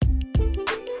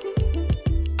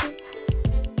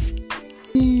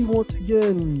Once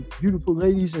again, beautiful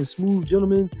ladies and smooth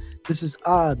gentlemen. This is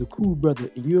I, the Cool Brother,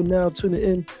 and you're now tuning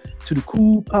in to the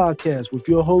Cool Podcast with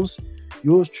your host,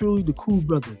 yours truly, the Cool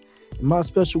Brother. And my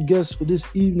special guest for this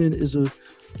evening is a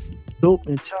dope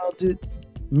and talented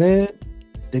man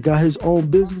that got his own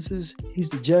businesses. He's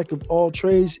the jack of all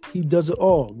trades. He does it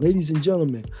all. Ladies and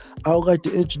gentlemen, I would like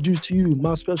to introduce to you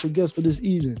my special guest for this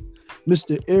evening,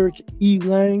 Mr. Eric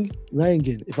E.Lang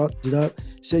Langen. If I did I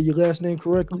say your last name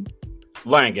correctly?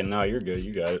 Langan, no, you're good.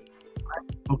 You got it.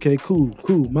 Okay, cool.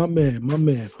 My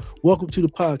man. Welcome to the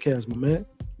podcast, my man.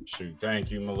 Shoot,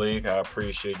 thank you, Malik. I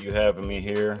appreciate you having me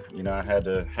here. I had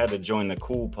to join the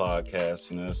Cool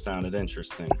Podcast. It sounded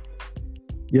interesting.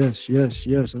 Yes.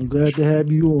 I'm glad to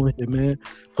have you on here, man.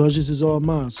 Pleasures is all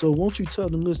mine. So won't you tell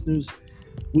the listeners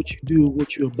what you do and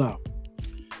what you're about?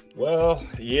 Well,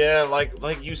 yeah,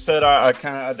 like you said,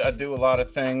 I do a lot of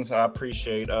things. I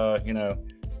appreciate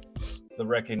the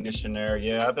recognition there.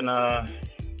 Yeah, I've been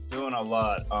doing a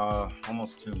lot,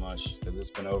 almost too much because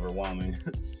it's been overwhelming.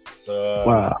 So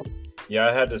Wow. yeah,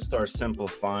 I had to start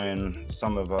simplifying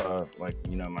some of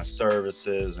my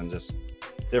services and just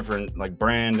different like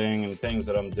branding and things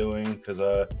that I'm doing because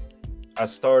I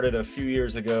started a few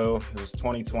years ago. It was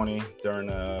 2020 during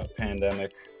a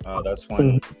pandemic. That's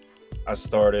when I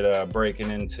started breaking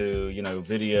into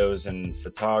videos and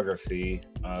photography.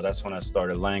 That's when I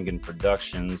started Langan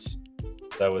Productions.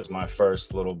 That was my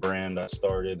first little brand I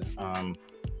started.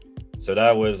 So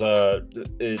that was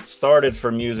it started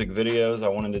for music videos. I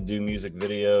wanted to do music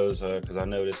videos because I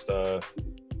noticed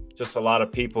just a lot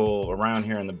of people around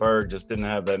here in the Berg just didn't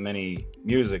have that many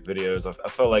music videos. I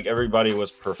felt like everybody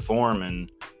was performing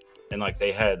and like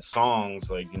they had songs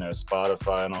like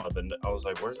Spotify and all, but I was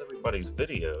like, where's everybody's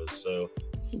videos? So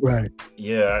Right.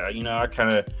 yeah, I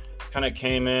kind of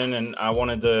came in and I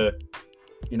wanted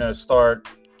to start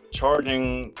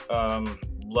charging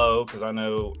low because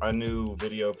I knew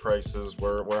video prices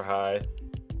were high.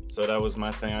 So that was my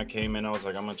thing. I came in, I was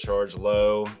like, I'm gonna charge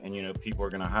low, and people are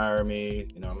gonna hire me.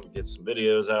 I'm gonna get some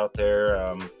videos out there.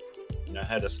 I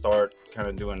had to start kind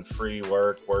of doing free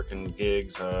working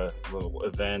gigs, little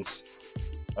events,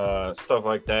 stuff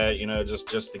like that.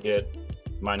 Just to get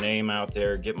my name out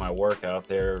there, get my work out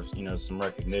there. Some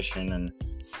recognition, and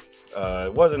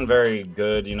it wasn't very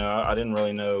good. I didn't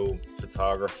really know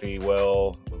photography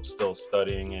well. I was still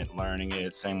studying it, learning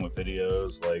it. Same with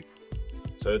videos,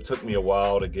 So it took me a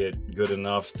while to get good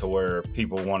enough to where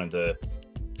people wanted to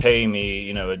pay me,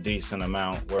 a decent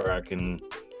amount where I can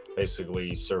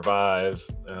basically survive,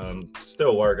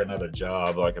 still work another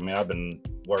job. I've been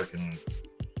working,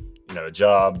 a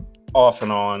job off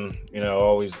and on,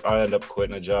 always I end up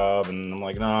quitting a job and I'm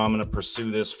like, no, I'm going to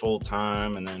pursue this full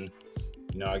time. And then,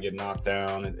 I get knocked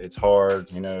down. It's hard,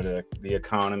 the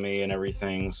economy and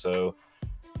everything. So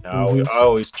I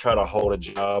always try to hold a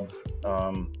job,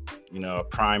 a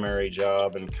primary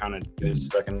job and kind of do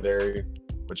secondary,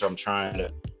 which I'm trying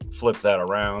to flip that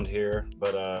around here.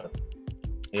 But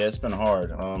yeah, it's been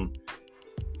hard.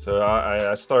 So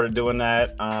I started doing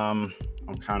that. I'm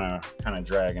kind of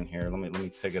dragging here. Let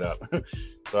me pick it up.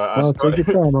 So I started.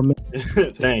 Take your time, my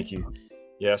man. Thank you.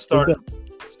 Yeah, started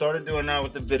doing that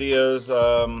with the videos.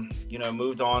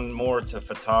 Moved on more to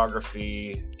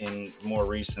photography in more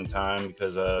recent time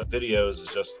because videos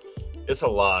is it's a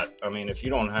lot. If you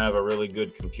don't have a really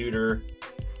good computer,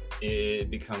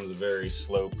 it becomes a very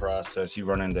slow process. You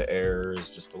run into errors,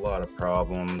 just a lot of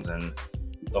problems, and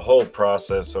the whole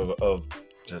process of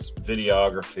just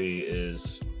videography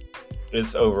is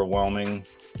overwhelming.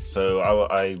 So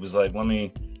I was like, let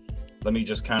me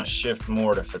just kind of shift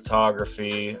more to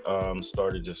photography.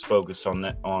 Started just focus on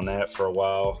that for a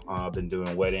while. I've been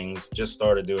doing weddings, just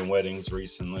started doing weddings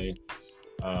recently.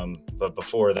 But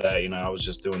before that, I was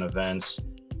just doing events.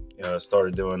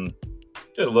 Started doing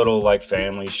just little like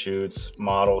family shoots,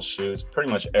 model shoots, pretty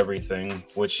much everything,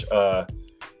 which I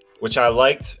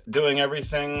liked doing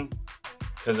everything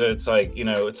because it's like,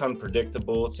 it's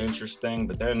unpredictable, it's interesting,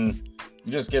 but then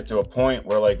you just get to a point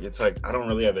where it's like I don't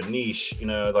really have a niche,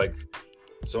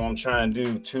 so I'm trying to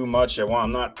do too much at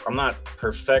once. I'm not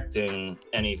perfecting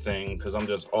anything because I'm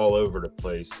just all over the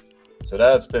place. So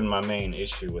that's been my main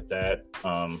issue with that,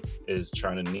 is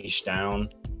trying to niche down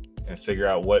and figure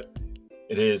out what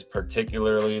it is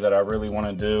particularly that I really want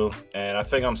to do. And I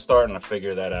think I'm starting to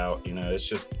figure that out. It's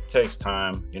just it takes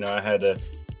time. I had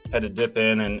to dip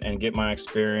in and get my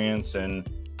experience and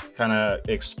kind of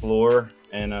explore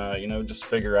and just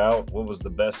figure out what was the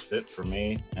best fit for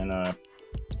me. And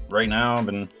right now I've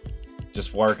been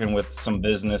just working with some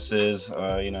businesses,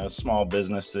 small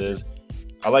businesses.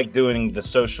 I like doing the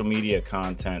social media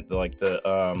content, what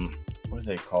do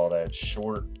they call that?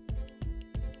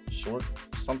 short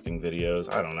something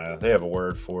videos. I don't know. They have a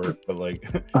word for it, but like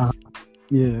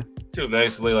Yeah. two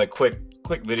basically like quick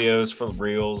videos for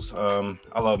reels.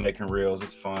 I love making reels.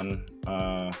 It's fun.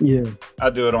 Yeah. I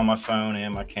do it on my phone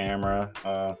and my camera.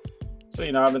 So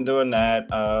I've been doing that.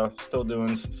 Still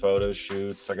doing some photo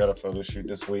shoots. I got a photo shoot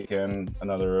this weekend,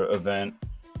 another event.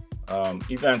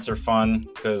 Events are fun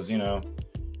because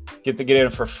get to get in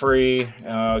for free,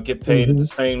 get paid at the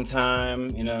same time,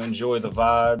 enjoy the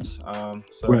vibes.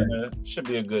 So Right. it should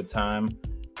be a good time.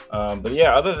 But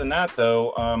yeah, other than that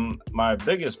though, my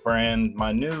biggest brand,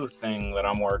 my new thing that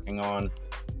I'm working on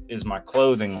is my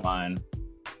clothing line.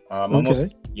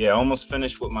 Almost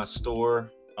finished with my store.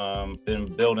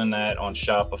 Been building that on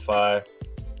Shopify,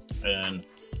 and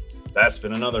that's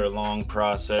been another long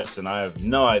process, and I have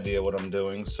no idea what I'm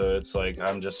doing. So it's like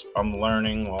I'm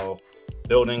learning while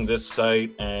building this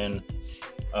site, and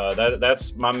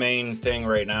that's my main thing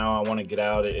right now. I want to get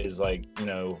out is like,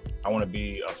 I want to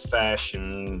be a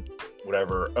fashion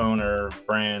whatever owner,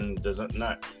 brand,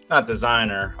 not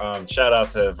designer. Shout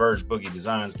out to Verge Boogie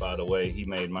Designs, by the way. He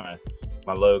made my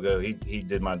logo. He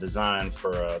did my design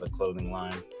for the clothing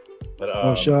line.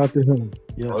 But shout out to him.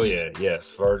 Yes. Oh yeah,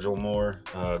 yes, Virgil Moore,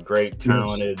 great,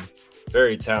 talented,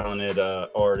 very talented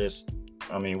artist.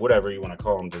 I mean, whatever you want to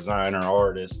call him, designer,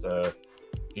 artist.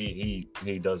 He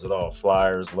does it all: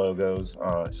 flyers, logos.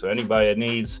 So anybody that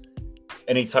needs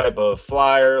any type of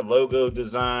flyer, logo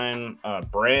design,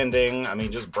 branding. I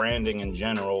mean, just branding in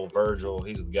general. Virgil,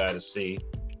 he's the guy to see.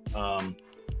 But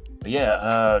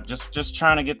yeah, just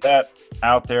trying to get that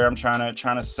out there. I'm trying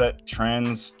to set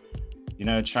trends.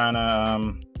 Trying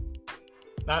to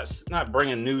not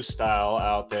bring a new style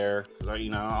out there, because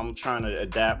I'm trying to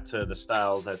adapt to the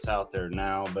styles that's out there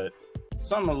now, but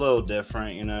something a little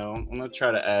different. I'm gonna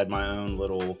try to add my own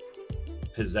little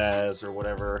pizzazz or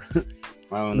whatever,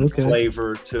 my own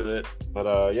flavor to it.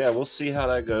 But yeah, we'll see how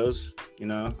that goes.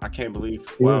 I can't believe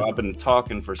wow, I've been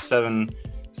talking for 7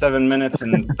 minutes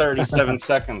and 37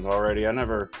 seconds already.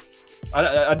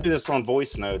 I do this on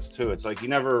voice notes too. It's like you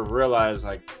never realize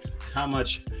like how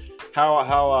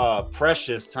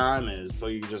precious time is till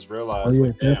you just realize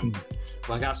damn,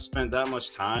 like I spent that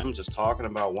much time just talking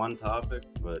about one topic.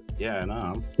 But yeah, no,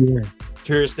 I'm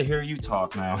curious to hear you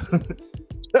talk now.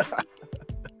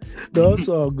 No, it's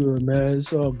all good, man.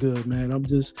 It's all good, man. I'm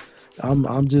just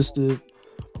the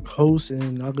host,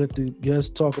 and I let the guests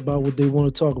talk about what they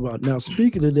want to talk about. Now,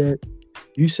 speaking of that,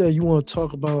 you said you want to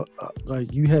talk about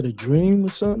like you had a dream or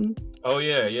something. Oh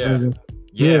yeah.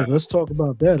 Yeah, let's talk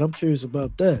about that. I'm curious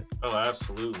about that. Oh,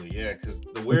 absolutely. Yeah, because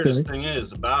the weirdest thing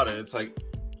is about it, it's like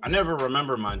I never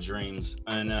remember my dreams.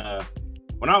 And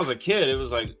when I was a kid, it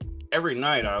was like every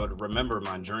night I would remember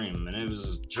my dream. And it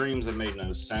was dreams that made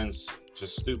no sense,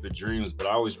 just stupid dreams, but I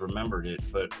always remembered it.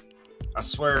 But I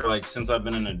swear, like, since I've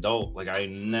been an adult, like, I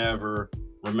never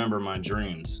remember my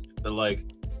dreams. But, like,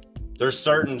 there's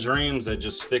certain dreams that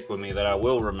just stick with me that I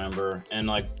will remember. And,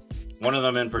 like, one of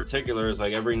them in particular is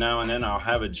like every now and then I'll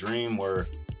have a dream where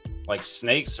like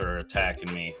snakes are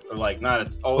attacking me, or like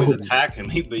not always attacking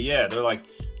me, but yeah, they're like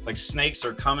snakes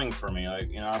are coming for me.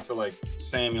 Like, I feel like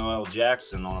Samuel L.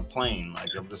 Jackson on a plane. Like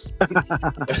I'm just,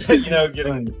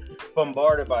 getting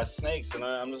bombarded by snakes. And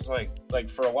I'm just like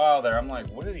for a while there, I'm like,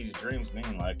 what do these dreams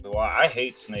mean? Like, well, I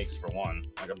hate snakes for one.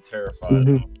 Like I'm terrified of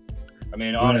them. I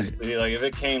mean, honestly, like if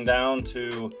it came down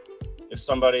to, if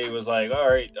somebody was like, all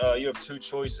right, you have two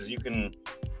choices. You can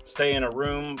stay in a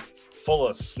room full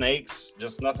of snakes,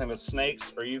 just nothing but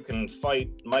snakes, or you can fight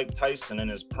Mike Tyson in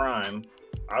his prime.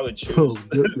 I would choose,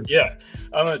 yeah,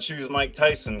 I'm going to choose Mike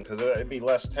Tyson because it'd be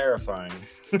less terrifying.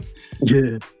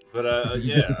 Yeah. But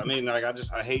yeah, I mean, like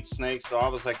I hate snakes. So I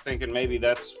was like thinking maybe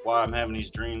that's why I'm having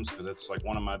these dreams, because it's like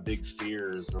one of my big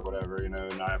fears or whatever, and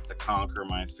I have to conquer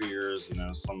my fears,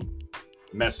 some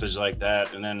message like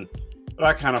that. And then, but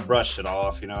I kind of brushed it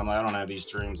off, I'm like, I don't have these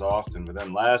dreams often. But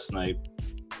then last night,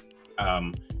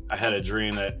 I had a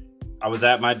dream that I was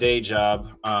at my day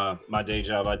job. I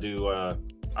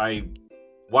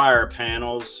wire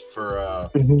panels for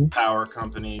power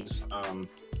companies.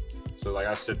 So like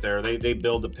I sit there, they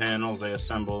build the panels, they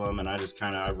assemble them, and I just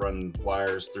I run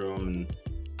wires through them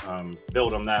and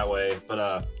build them that way.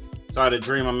 But so I had a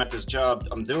dream I'm at this job,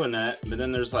 I'm doing that, but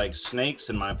then there's like snakes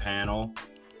in my panel.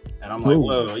 And I'm like,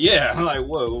 whoa, yeah. I'm like,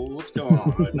 whoa, what's going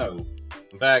on? I'm like, no,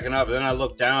 I'm backing up. And then I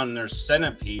look down and there's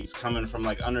centipedes coming from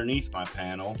like underneath my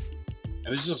panel.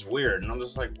 And it's just weird. And I'm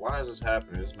just like, why is this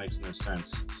happening? This makes no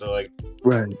sense. So like,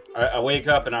 I wake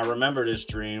up and I remember this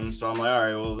dream. So I'm like, all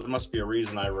right, well, there must be a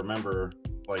reason I remember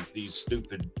like these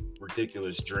stupid,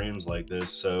 ridiculous dreams like this.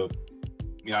 So,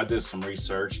 I did some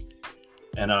research,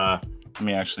 and let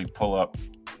me actually pull up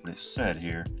what it said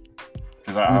here.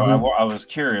 because I was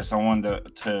curious. I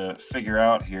wanted to figure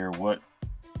out here what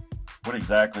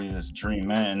exactly this dream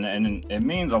meant, and it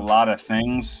means a lot of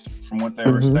things from what they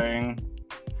were saying,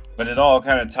 but it all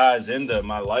kind of ties into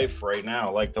my life right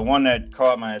now. Like the one that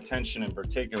caught my attention in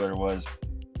particular was,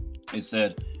 it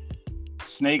said,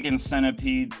 snake and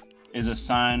centipede is a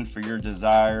sign for your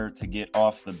desire to get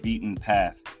off the beaten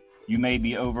path. You may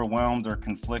be overwhelmed or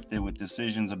conflicted with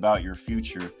decisions about your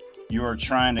future. You are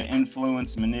trying to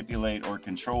influence, manipulate, or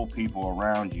control people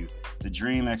around you. The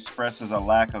dream expresses a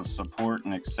lack of support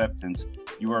and acceptance.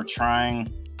 You are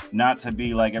trying not to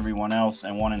be like everyone else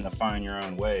and wanting to find your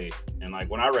own way. And like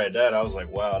when I read that, I was like,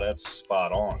 wow, that's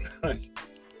spot on.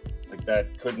 Like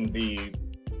that couldn't be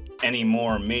any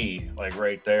more me, like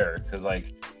right there. Because like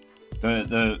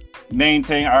the main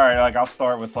thing, all right, like I'll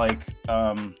start with what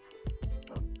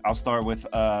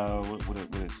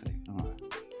did it say? Oh,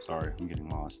 sorry, I'm getting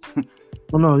lost.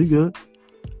 Oh no, you good.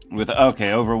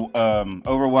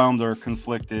 Overwhelmed or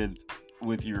conflicted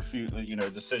with your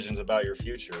decisions about your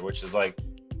future, which is like,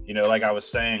 like I was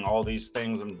saying, all these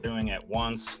things I'm doing at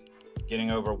once,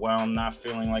 getting overwhelmed, not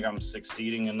feeling like I'm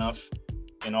succeeding enough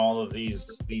in all of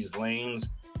these lanes,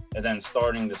 and then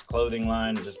starting this clothing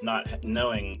line, just not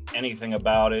knowing anything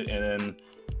about it. And then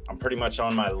I'm pretty much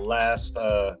on my last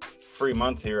free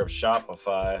month here of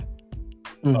Shopify.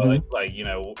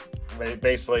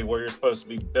 Basically where you're supposed to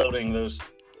be building those.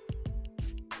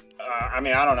 I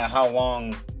don't know how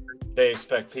long they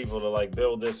expect people to like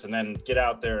build this and then get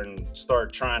out there and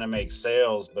start trying to make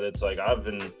sales. But it's like, I've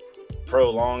been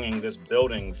prolonging this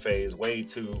building phase way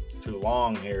too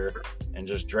long here and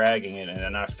just dragging it.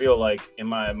 And I feel like in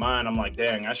my mind, I'm like,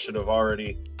 dang, I should have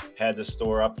already had the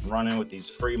store up and running with these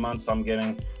free months I'm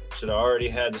getting. Should have already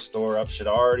had the store up, should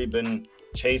have already been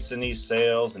chasing these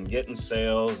sales and getting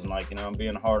sales, and like, I'm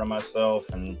being hard on myself,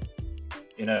 and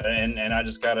and I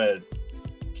just gotta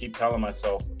keep telling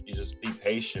myself, you just be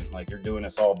patient. Like, you're doing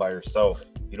this all by yourself.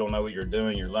 You don't know what you're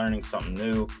doing. You're learning something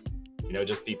new.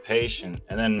 Just be patient.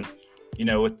 And then,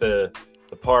 with the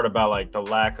part about like the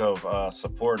lack of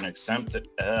support and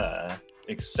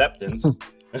acceptance.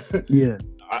 Yeah,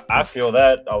 I feel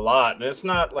that a lot. And it's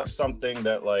not like something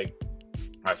that like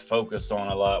I focus on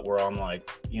a lot, where I'm like,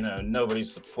 nobody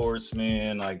supports me,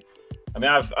 and like,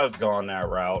 I've gone that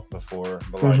route before,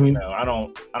 but like,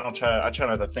 I try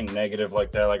not to think negative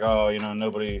like that, like, oh,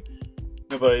 nobody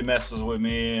messes with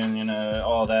me, and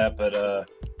all that, but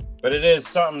it is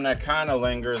something that kind of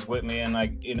lingers with me, and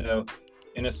like,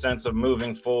 in a sense of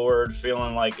moving forward,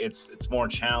 feeling like it's more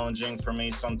challenging for me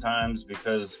sometimes,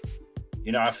 because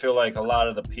I feel like a lot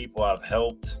of the people I've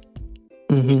helped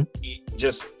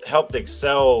just helped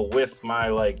excel with my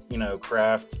like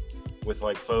craft, with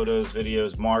like photos,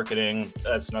 videos, marketing.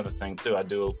 That's another thing too. I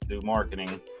do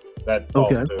marketing. That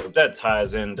also, that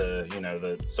ties into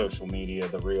the social media,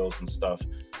 the reels and stuff.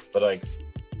 But like,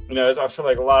 I feel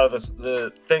like a lot of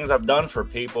the things I've done for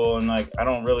people, and like I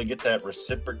don't really get that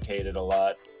reciprocated a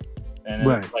lot. And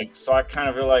like, so I kind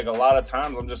of feel like a lot of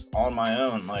times I'm just on my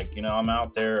own. Like, I'm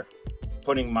out there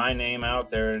putting my name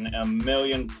out there in a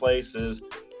million places,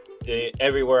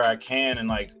 everywhere I can, and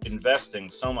like investing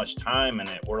so much time in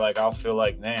it, where like I'll feel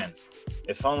like, man,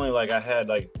 if only like I had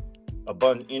like a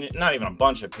bunch, not even a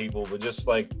bunch of people, but just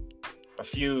like a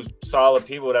few solid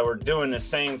people that were doing the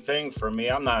same thing for me.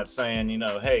 I'm not saying,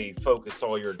 hey, focus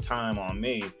all your time on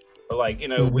me, but like,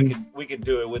 we could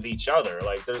do it with each other.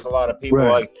 Like, there's a lot of people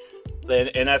like,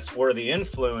 and that's where the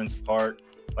influence part,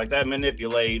 like that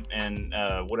manipulate and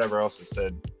whatever else it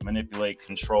said, manipulate,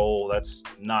 control, that's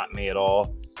not me at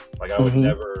all. Like, I would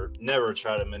never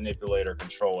try to manipulate or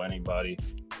control anybody.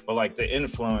 But like the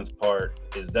influence part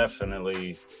is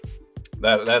definitely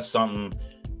that's something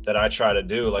that I try to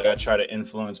do. Like, I try to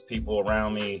influence people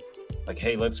around me, like,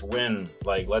 hey, let's win,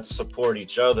 like, let's support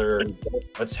each other,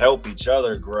 let's help each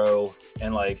other grow.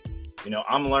 And like,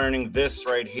 I'm learning this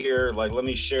right here, like, let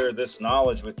me share this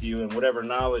knowledge with you, and whatever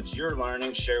knowledge you're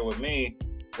learning, share with me.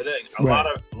 But a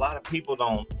lot of people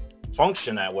don't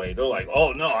function that way. They're like,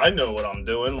 oh no, I know what I'm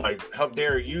doing, like, how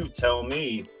dare you tell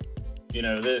me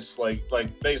this, like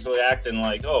basically acting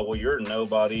like, oh, well, you're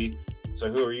nobody, so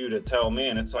who are you to tell me?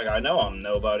 And it's like, I know I'm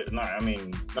nobody. Not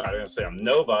gonna say I'm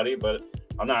nobody, but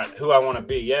I'm not who I want to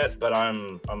be yet, but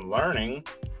I'm learning.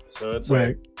 So it's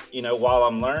like, while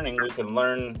I'm learning, we can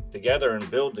learn together and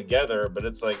build together. But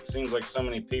it's like, seems like so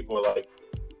many people are like,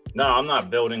 no, I'm not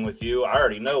building with you. I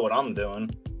already know what I'm doing.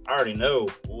 I already know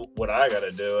what I got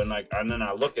to do. And like, and then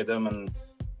I look at them and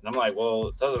I'm like, well,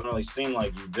 it doesn't really seem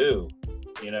like you do,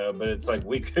 but it's like,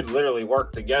 we could literally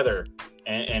work together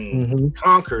and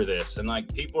conquer this. And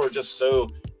like, people are just so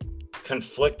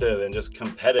conflictive and just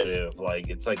competitive. Like,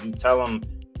 it's like you tell them,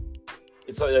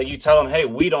 hey,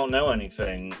 we don't know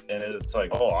anything, and it's like,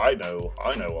 oh, I know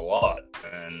a lot,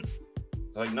 and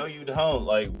it's like, no, you don't.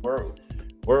 Like,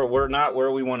 we're not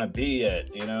where we want to be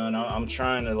yet, you know. And I'm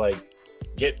trying to like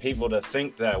get people to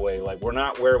think that way. Like, we're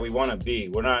not where we want to be.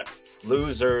 We're not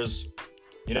losers,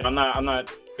 you know. I'm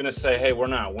not gonna say, hey, we're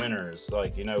not winners.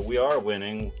 Like, you know, we are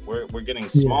winning. We're getting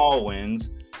small wins,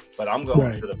 but I'm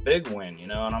going for the big win, you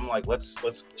know. And I'm like, let's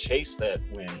chase that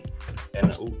win.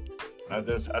 And I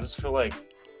just feel like,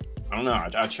 I don't know.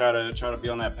 I try to be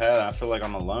on that path. I feel like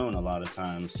I'm alone a lot of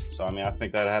times. So I mean, I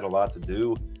think that had a lot to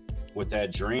do with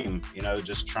that dream. You know,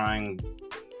 just trying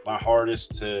my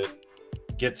hardest to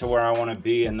get to where I want to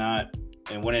be, and not.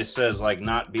 And when it says like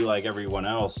not be like everyone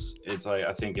else, it's like,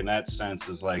 I think in that sense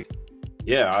is like,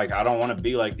 yeah, like I don't want to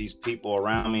be like these people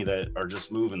around me that are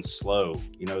just moving slow.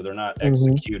 You know, they're not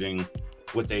executing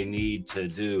what they need to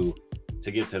do to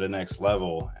get to the next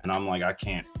level. And I'm like, I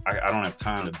don't have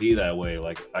time to be that way.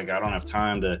 Like I don't have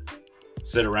time to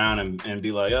sit around and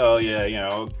be like, oh yeah, you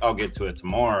know, I'll get to it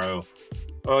tomorrow.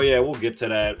 Oh yeah, we'll get to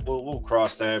that. We'll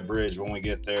cross that bridge when we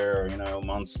get there, or, you know,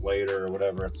 months later or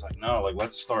whatever. It's like, no, like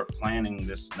let's start planning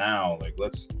this now. Like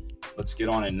let's get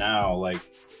on it now, like,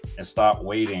 and stop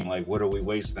waiting. Like, what are we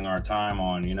wasting our time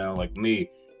on? You know, like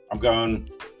me, I'm going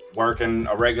working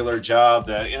a regular job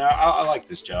that, you know, I like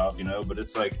this job, you know, but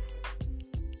it's like,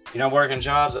 you know, working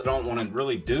jobs I don't want to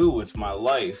really do with my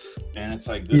life. And it's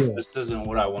like, this isn't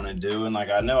what I want to do. And like,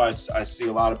 I know I see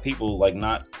a lot of people like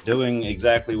not doing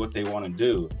exactly what they want to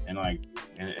do. And like,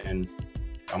 and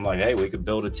I'm like, hey, we could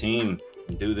build a team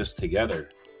and do this together.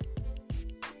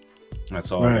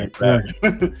 That's all. Right.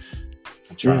 I'm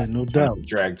trying, no doubt. to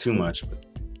drag too much, but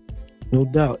no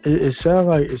doubt. It sounds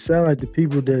like some of the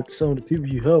people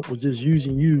you helped were just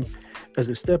using you as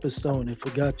a stepping stone and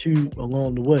forgot you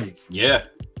along the way. Yeah,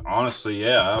 honestly,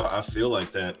 yeah, I feel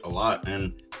like that a lot.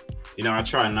 And, you know, I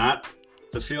try not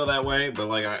to feel that way, but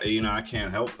like, I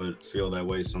can't help but feel that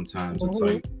way sometimes. It's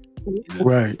like, you know,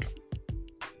 right.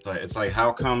 It's like,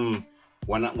 how come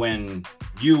when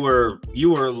you were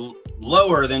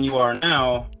lower than you are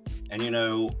now, and, you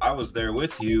know, I was there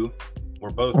with you, we're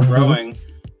both growing,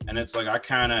 and it's like, I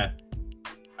kind of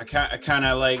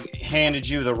like handed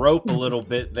you the rope a little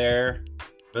bit there,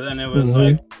 but then it was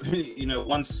like, you know,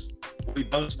 once we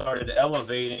both started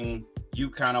elevating, you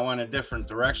kind of went a different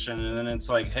direction, and then it's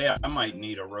like, hey, I might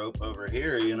need a rope over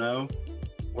here, you know,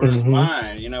 where's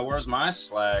mine, you know, where's my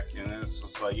slack? And it's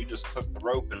just like, you just took the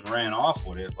rope and ran off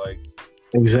with it. Like,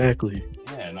 exactly.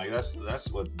 Yeah, and like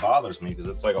that's what bothers me, because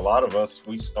it's like a lot of us,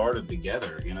 we started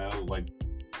together, you know, like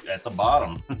at the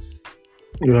bottom.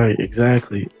 Right,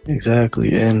 exactly.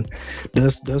 And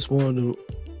that's one of the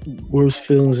worst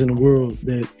feelings in the world,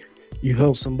 that you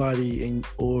help somebody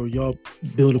or y'all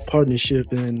build a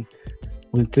partnership, and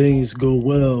when things go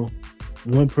well,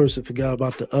 one person forgot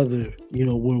about the other. You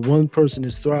know, when one person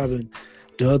is thriving,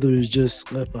 the other is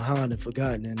just left behind and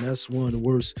forgotten, and that's one of the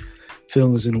worst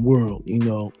feelings in the world. You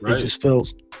know, right.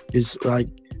 It's like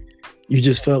you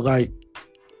just felt like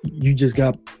you just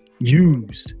got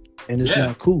used. And it's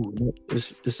not cool.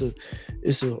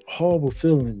 It's a horrible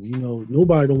feeling. You know,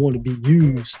 nobody don't want to be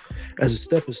used as a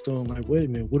stepping stone. Like, wait a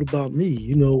minute, what about me?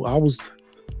 You know, I was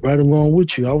right along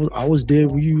with you. I was there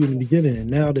with you in the beginning, and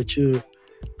now that you're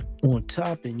on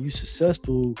top and you're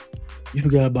successful, you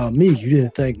forgot about me. You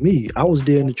didn't thank me. I was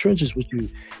there in the trenches with you.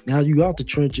 Now you out the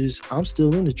trenches. I'm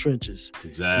still in the trenches.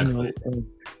 Exactly. You know, and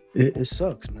it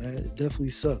sucks, man. It definitely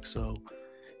sucks. So,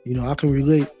 you know, I can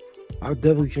relate. I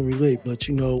definitely can relate, but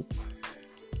you know,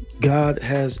 God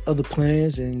has other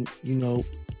plans, and you know,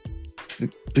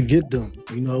 forget them.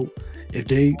 You know, if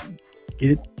they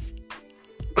if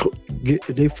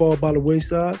they fall by the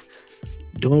wayside,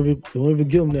 don't even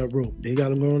give them that rope. They got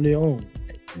to learn on their own.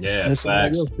 Yeah, let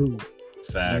somebody else do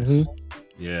it. Facts.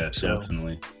 Yeah, so,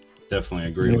 definitely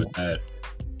agree with that.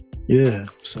 Yeah,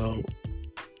 so.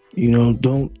 You know,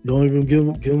 don't even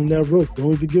give them that rope.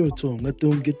 Don't even give it to them.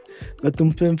 Let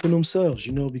them fend for themselves.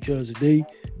 You know, because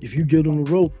if you give them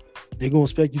the rope, they're gonna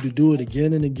expect you to do it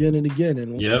again and again and again,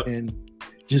 and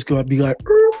just gonna be like,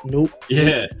 nope.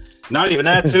 Yeah, not even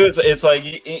that too. It's like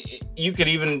you could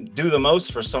even do the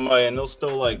most for somebody, and they'll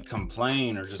still like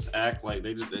complain or just act like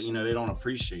they just, you know, they don't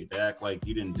appreciate. They act like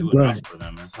you didn't do enough for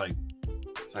them. It's like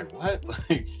what?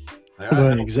 like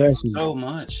right, exactly. So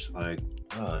much like.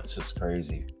 Oh, it's just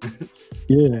crazy.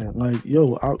 Yeah, like,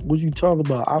 yo, what you talking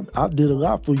about? I did a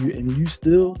lot for you, and you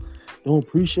still don't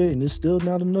appreciate it, and it's still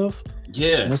not enough.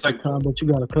 Yeah, and that's the time that you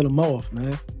got to cut them off,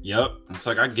 man. Yep, it's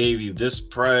like, I gave you this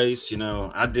price, you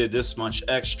know, I did this much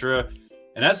extra,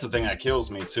 and And that's the thing that kills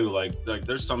me too. Like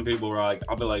there's some people where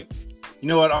I'll be like, you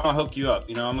know what, I'm gonna hook you up.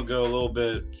 You know, I'm gonna go a little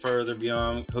bit further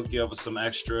beyond, hook you up with some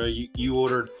extra. You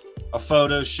ordered a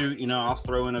photo shoot, you know, I'll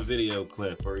throw in a video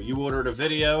clip. Or you ordered a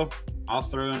video, I'll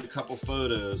throw in a couple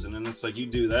photos. And then it's like you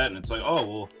do that, and it's like, oh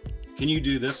well, can you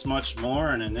do this much more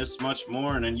and then this much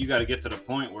more? And then you got to get to the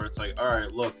point where it's like, all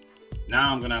right, look,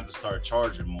 now I'm gonna have to start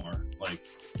charging more. Like,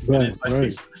 and it's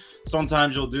like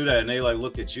sometimes you'll do that, and they like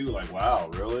look at you like, wow,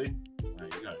 really?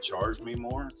 You're gonna charge me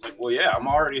more? It's like, well, yeah, I'm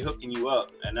already hooking you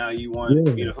up, and now you want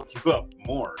me to hook you up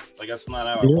more. Like, that's not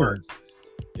how it works.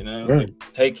 You know, it's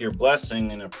like, take your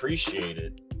blessing and appreciate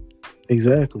it.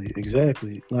 Exactly.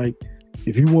 Like,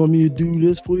 if you want me to do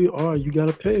this for you, all right, you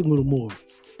gotta pay a little more.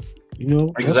 You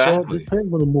know, that's all. Just pay a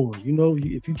little more. You know,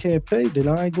 if you can't pay, then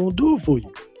I ain't gonna do it for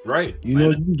you. Right. You know,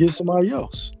 you can get somebody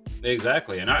else.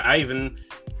 Exactly. And I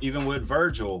even with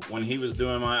Virgil, when he was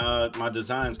doing my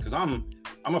designs, because I'm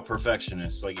a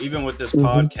perfectionist. Like, even with this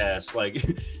podcast, like,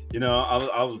 you know,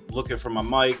 I was looking for my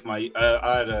mic.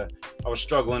 I was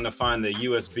struggling to find the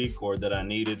USB cord that I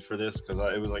needed for this, because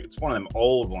it was like, it's one of them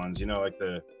old ones, you know, like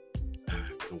the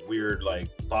weird like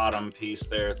bottom piece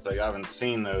there. It's like I haven't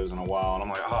seen those in a while, and I'm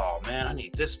like, oh man, I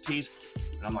need this piece.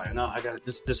 And I'm like, no, I got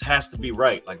this. This has to be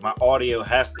right. Like, my audio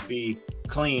has to be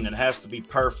clean. It has to be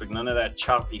perfect. None of that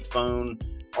choppy phone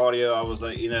audio. I was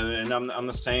like, you know, and I'm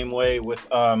the same way with this.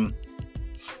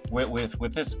 Where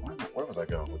was I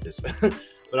going with this?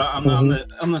 But I'm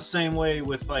the same way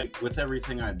with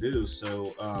everything I do.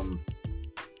 So I'm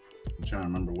trying to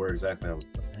remember where exactly I was.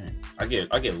 Dang,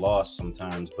 I get lost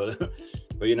sometimes, but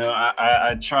you know,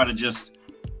 I try to just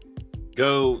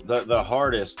go the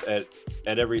hardest at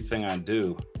everything I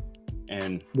do.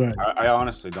 And I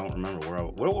honestly don't remember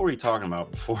what were we talking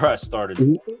about before I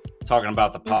started talking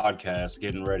about the podcast,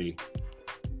 getting ready.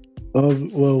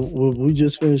 Well, we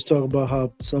just finished talking about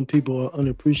how some people are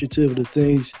unappreciative of the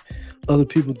things other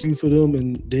people do for them,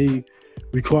 and they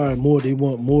require more. They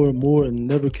want more and more, and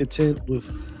never content with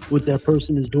what that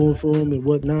person is doing for them and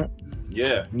whatnot.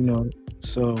 Yeah, you know.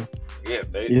 So you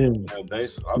know,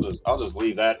 basically, I'll just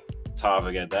leave that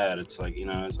topic at that. It's like, you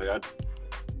know, it's like I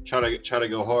try to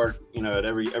go hard, you know, at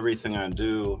everything I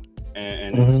do,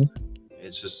 and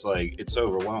it's just like, it's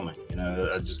overwhelming. You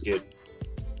know, I just get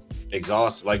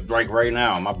exhausted. Like right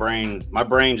now, my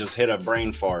brain just hit a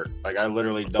brain fart. Like, I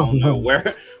literally don't know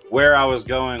where I was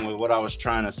going with what I was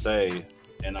trying to say,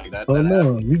 and like that.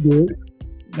 No, you good.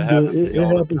 That happens. It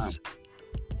happens.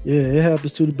 Yeah, it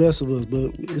happens to the best of us,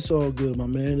 but it's all good, my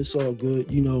man. It's all good.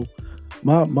 You know,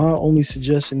 my only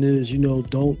suggestion is, you know,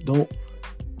 don't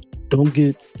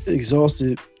get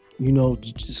exhausted. You know,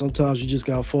 sometimes you just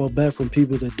gotta fall back from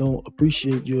people that don't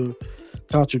appreciate your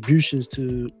contributions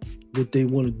to what they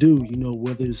want to do. You know,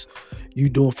 whether it's you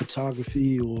doing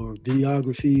photography or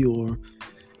videography or,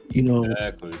 you know,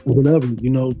 whatever. You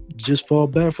know, just fall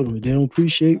back from it. They don't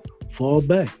appreciate, fall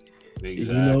back.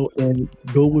 Exactly. You know, and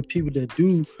go with people that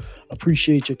do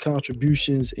appreciate your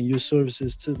contributions and your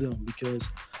services to them, because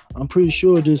I'm pretty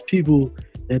sure there's people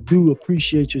that do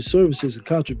appreciate your services and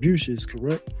contributions,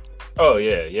 correct? Oh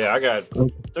yeah.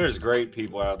 There's great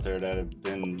people out there that have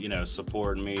been, you know,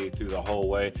 supporting me through the whole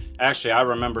way. Actually, I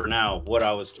remember now what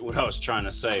I was trying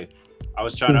to say. I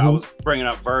was bringing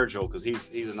up Virgil, because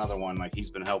he's another one. Like,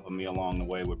 he's been helping me along the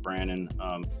way with Brandon.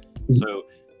 So,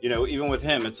 you know, even with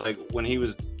him, it's like when he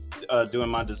was doing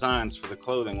my designs for the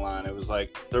clothing line, it was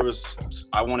like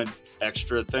I wanted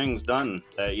extra things done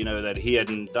that, you know, that he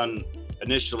hadn't done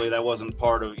initially. That wasn't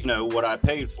part of, you know, what I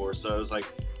paid for. So it was like,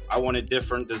 I wanted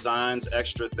different designs,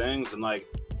 extra things, and like,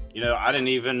 you know, I didn't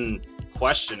even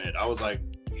question it. I was like,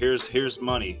 here's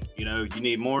money, you know, you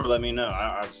need more, let me know.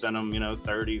 I sent him, you know,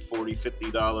 $30, $40,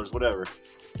 $50, whatever.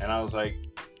 And I was like,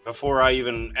 before I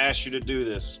even asked you to do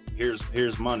this,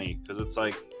 here's money. Because it's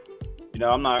like, you know,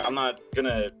 I'm not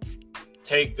gonna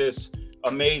take these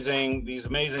amazing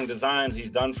designs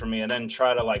he's done for me and then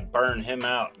try to like burn him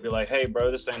out. Be like, hey bro,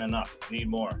 this ain't enough. Need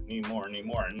more.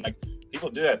 And like, people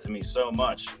do that to me so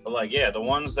much. But like, yeah, the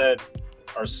ones that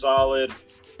are solid,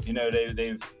 you know,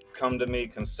 they've come to me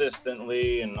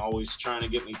consistently and always trying to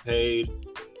get me paid.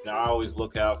 You know, I always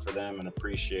look out for them and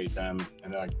appreciate them.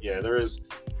 And like, yeah, there's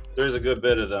a good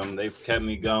bit of them. They've kept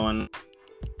me going.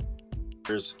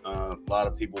 There's a lot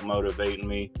of people motivating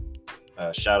me.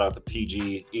 Shout out to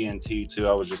PG ENT too.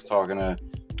 I was just talking to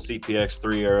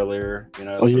CPX3 earlier. You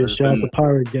know. Oh yeah, shout out to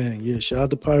Pirate Gang. Yeah, shout out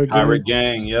to Pirate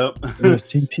Gang. Yep. Yeah,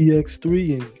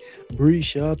 CPX3 and Bree.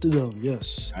 Shout out to them.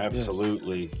 Yes.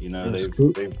 Absolutely. Yes. You know, yes,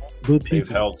 they've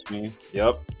helped me.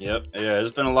 Yep. Yeah.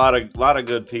 There's been a lot of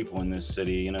good people in this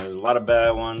city. You know, a lot of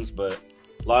bad ones, but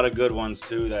a lot of good ones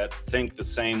too that think the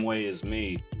same way as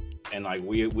me. and like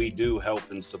we do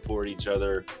help and support each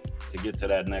other to get to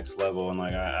that next level. And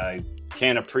like I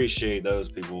can't appreciate those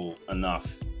people enough.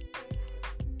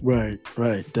 Right,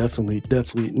 definitely.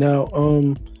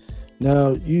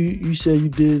 Now you said you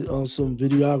did some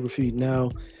videography.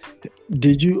 Now,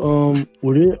 did you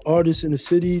were there artists in the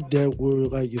city that were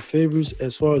like your favorites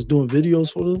as far as doing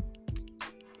videos for them?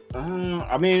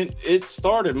 I mean, it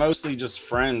started mostly just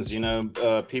friends, you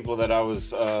know, people that I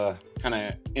was kind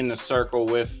of in the circle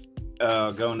with,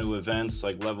 going to events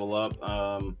like Level Up.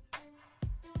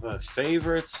 But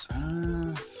favorites,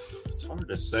 it's hard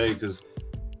to say because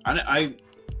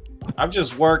I've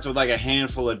just worked with like a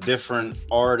handful of different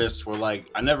artists where like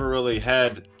I never really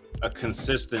had a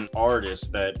consistent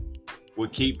artist that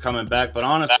would keep coming back. But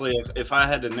honestly, if I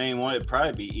had to name one, it'd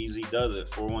probably be Easy Does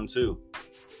It 412.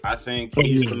 I think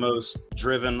he's the most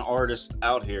driven artist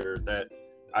out here that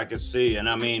I could see. And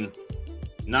I mean,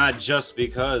 not just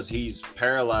because he's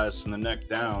paralyzed from the neck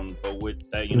down, but with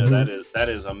that, you know, that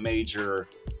is a major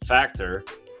factor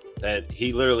that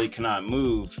he literally cannot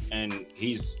move and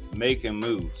he's making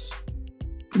moves.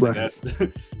 Right.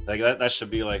 Like that should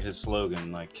be like his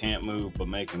slogan, like can't move but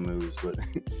making moves. But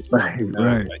right.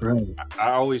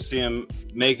 I always see him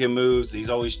making moves.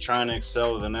 He's always trying to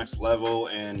excel to the next level.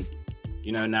 And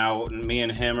you know, now me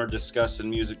and him are discussing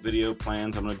music video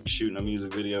plans. I'm going to be shooting a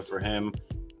music video for him.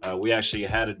 We actually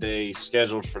had a day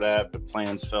scheduled for that, but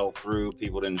plans fell through.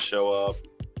 People didn't show up.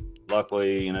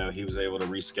 Luckily, you know, he was able to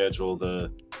reschedule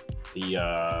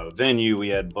the venue we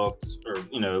had booked, or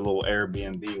you know, a little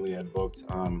Airbnb we had booked.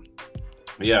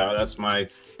 But yeah, that's one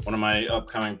of my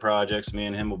upcoming projects. Me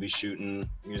and him will be shooting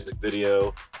music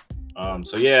video.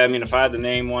 So yeah, I mean, if I had to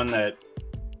name one that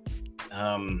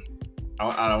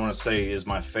I don't want to say is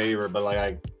my favorite, but like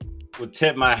I would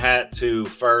tip my hat to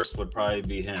first would probably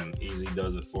be him. Easy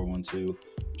Does It 412.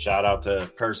 Shout out to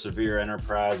Persevere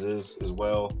Enterprises as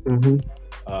well.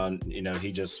 You know,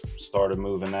 he just started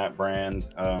moving that brand.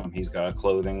 He's got a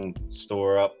clothing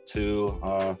store up too.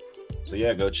 So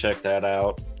yeah, go check that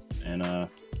out. And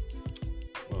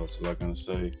what else was I gonna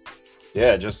say?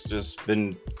 Yeah, just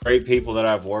been great people that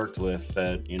I've worked with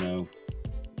that, you know,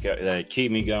 that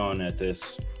keep me going at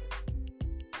this.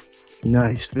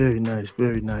 Nice, very nice.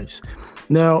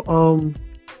 Now,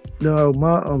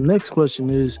 my next question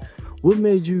is, what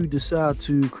made you decide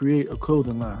to create a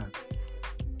clothing line?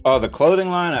 Oh, the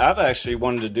clothing line, I've actually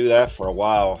wanted to do that for a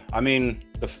while. I mean,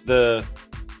 the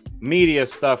media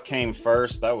stuff came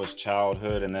first. That was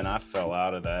childhood, and then I fell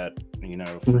out of that, you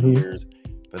know, for years.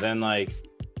 But then, like,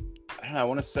 I don't know, I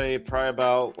want to say probably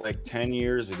about like 10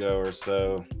 years ago or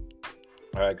so.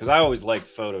 Because I always liked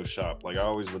Photoshop. Like I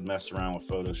always would mess around with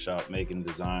Photoshop, making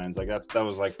designs. Like that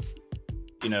was like,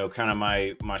 you know, kind of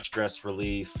my stress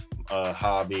relief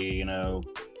hobby. You know,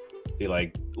 be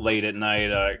like late at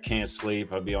night, I can't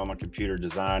sleep. I'd be on my computer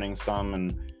designing some,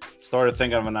 and started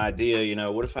thinking of an idea. You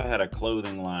know, what if I had a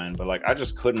clothing line? But like I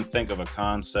just couldn't think of a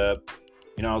concept.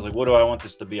 You know, I was like, what do I want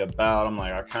this to be about? I'm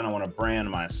like, I kind of want to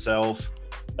brand myself.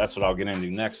 That's what I'll get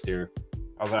into next year.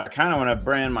 I was like, I kind of want to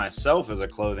brand myself as a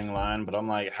clothing line, but I'm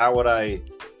like, how would I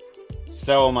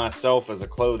sell myself as a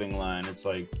clothing line? It's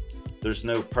like, there's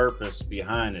no purpose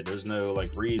behind it. There's no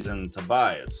like reason to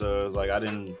buy it. So it was like, I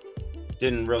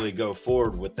didn't really go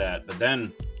forward with that. But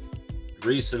then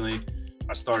recently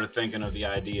I started thinking of the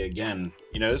idea again.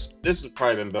 You know, this has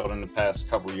probably been built in the past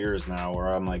couple years now,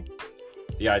 where I'm like,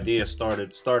 the idea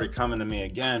started coming to me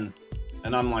again.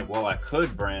 And I'm like, well, I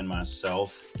could brand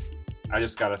myself. I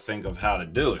just got to think of how to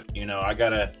do it. You know, I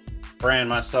got to brand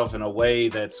myself in a way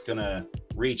that's going to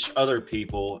reach other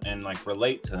people and like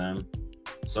relate to them.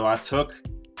 So I took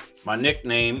my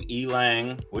nickname,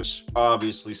 E.Lang, which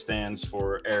obviously stands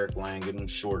for Eric Langan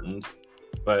shortened,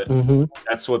 but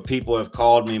that's what people have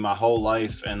called me my whole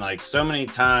life. And like so many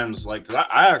times, like, 'cause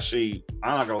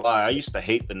I'm not gonna lie, I used to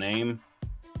hate the name.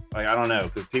 Like, I don't know,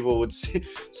 because people would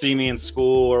see me in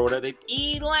school or whatever, they'd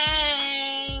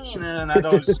E.Lang, you know, and I'd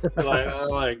always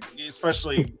like,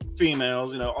 especially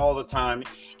females, you know, all the time,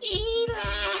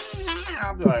 E.Lang.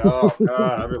 I'd be like, oh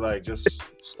God, I'd be like, just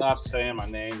stop saying my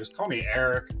name, just call me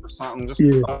Eric or something. Just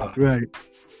right.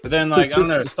 But then, like, I don't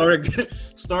know, it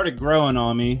started growing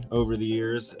on me over the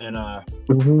years, and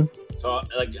so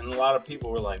like, and a lot of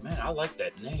people were like, man, I like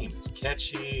that name, it's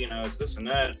catchy, you know, it's this and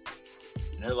that.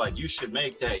 And they're like, you should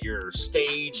make that your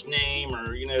stage name,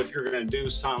 or, you know, if you're going to do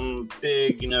something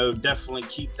big, you know, definitely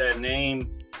keep that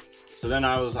name. So then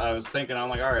I was thinking, I'm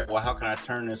like, all right, well, how can I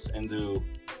turn this into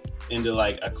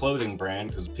like a clothing brand?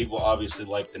 Because people obviously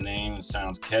like the name, it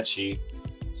sounds catchy.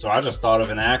 So I just thought of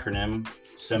an acronym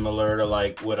similar to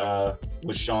like what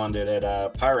Sean did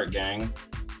at Pirate Gang,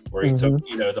 where he took,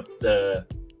 you know, the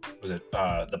was it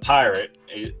the Pirate?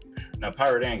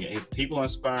 Pirate and people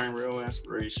inspiring real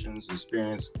aspirations,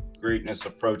 experience greatness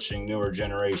approaching newer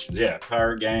generations. Yeah,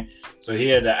 Pirate Gang. So he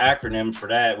had the acronym for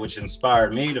that, which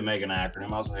inspired me to make an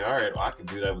acronym. I was like, all right, well, I could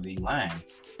do that with E.Lang.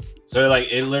 So like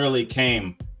it literally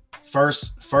came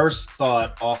first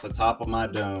thought off the top of my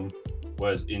dome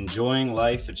was enjoying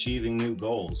life, achieving new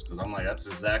goals. Because I'm like, that's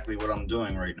exactly what I'm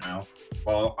doing right now.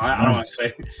 Well, I don't want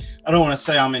to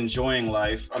say I'm enjoying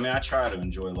life. I mean, I try to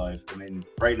enjoy life. I mean,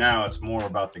 right now it's more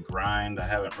about the grind. I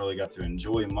haven't really got to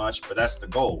enjoy much, but that's the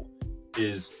goal.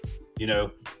 Is, you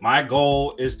know, my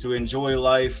goal is to enjoy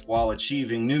life while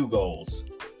achieving new goals.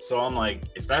 So I'm like,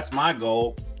 if that's my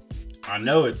goal, I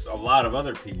know it's a lot of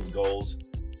other people's goals,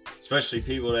 especially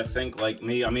people that think like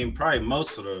me. I mean, probably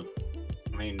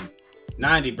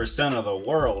 90% of the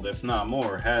world, if not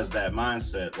more, has that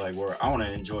mindset, like where I want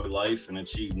to enjoy life and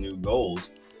achieve new goals.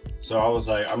 So I was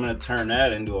like, I'm going to turn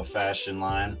that into a fashion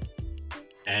line.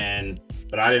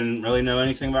 But I didn't really know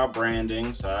anything about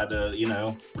branding. So I had to, you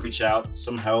know, reach out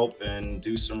some help and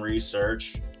do some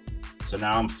research. So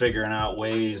now I'm figuring out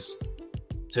ways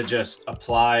to just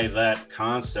apply that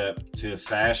concept to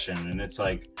fashion. And it's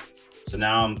like, so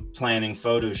now I'm planning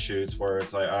photo shoots where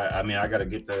it's like, I got to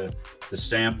get the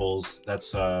samples.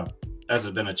 That's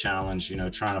been a challenge, you know,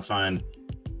 trying to find.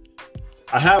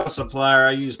 I have a supplier.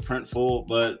 I use Printful,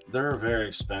 but they're very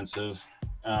expensive.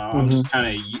 I'm just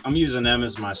I'm using them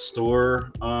as my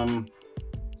store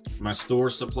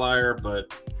supplier,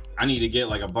 but I need to get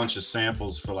like a bunch of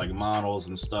samples for like models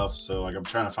and stuff. So like I'm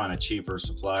trying to find a cheaper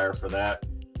supplier for that.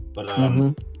 But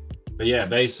yeah,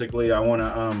 basically I want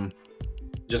to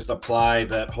just apply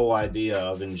that whole idea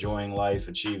of enjoying life,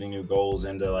 achieving new goals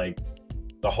into like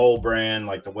the whole brand,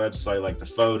 like the website, like the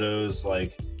photos,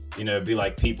 like, you know, be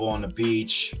like people on the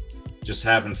beach just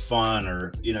having fun,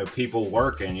 or, you know, people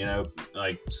working, you know,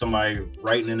 like somebody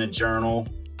writing in a journal,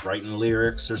 writing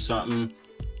lyrics or something,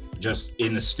 just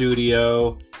in the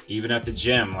studio, even at the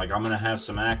gym. Like I'm gonna have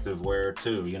some active wear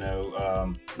too, you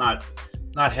know, not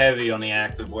heavy on the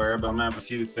active wear, but I'm gonna have a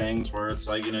few things where it's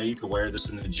like, you know, you could wear this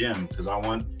in the gym, because I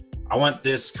want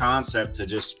this concept to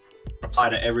just apply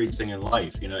to everything in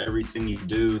life. You know, everything you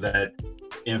do that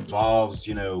involves,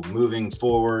 you know, moving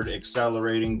forward,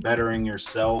 accelerating, bettering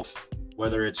yourself,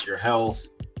 whether it's your health,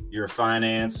 your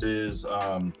finances,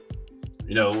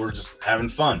 you know, we're just having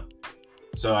fun.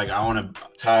 So like I want to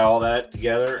tie all that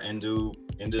together into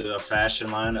a fashion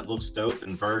line that looks dope.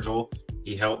 And Virgil,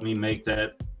 he helped me make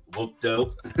that look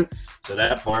dope. So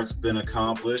that part's been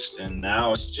accomplished, and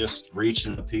now it's just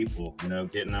reaching the people, you know,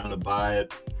 getting them to buy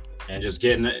it, and just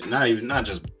getting it,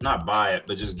 not buy it,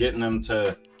 but just getting them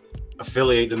to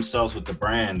affiliate themselves with the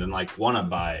brand and like want to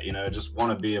buy it, you know, just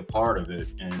want to be a part of it.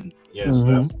 And yes,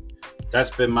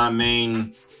 that's been my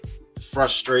main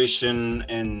frustration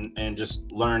and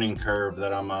just learning curve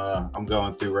that I'm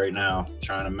going through right now,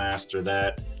 trying to master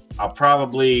that. I don't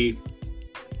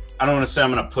want to say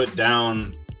I'm going to put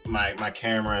down my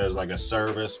camera as like a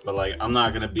service, but like I'm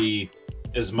not going to be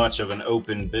as much of an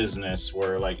open business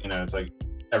where, like, you know, it's like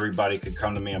everybody could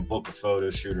come to me and book a photo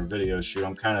shoot or video shoot.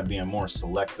 I'm kind of being more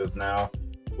selective now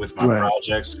with my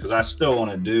projects, because I still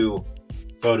want to do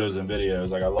photos and videos.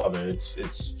 Like I love it.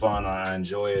 It's fun. I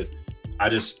enjoy it. I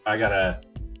gotta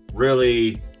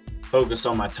really focus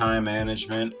on my time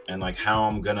management and like how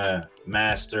I'm gonna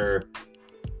master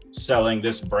selling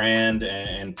this brand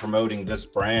and promoting this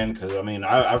brand. Because I mean,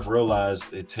 I've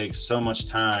realized it takes so much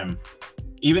time.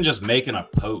 Even just making a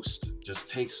post just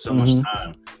takes so much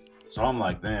time. So I'm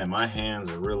like, man, my hands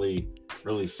are really,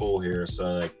 really full here.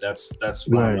 So like that's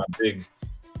one of my big,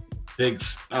 I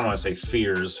don't want to say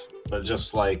fears, but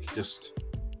just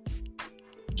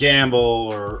gamble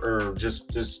or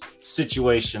just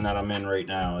situation that I'm in right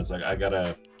now. It's like I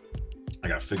gotta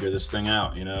figure this thing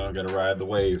out. You know, I gotta ride the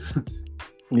wave.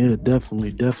 Yeah,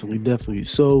 definitely.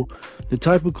 So the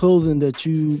type of clothing that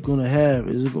you gonna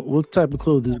have, what type of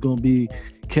clothing is it gonna be?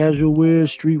 Casual wear,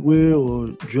 street wear, or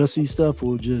dressy stuff,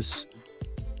 or just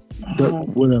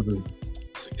whatever?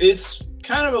 It's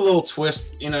kind of a little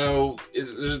twist, you know.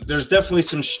 There's definitely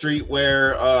some street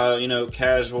wear, you know,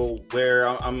 casual wear.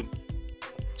 I'm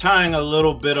tying a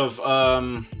little bit of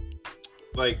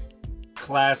like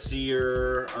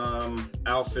classier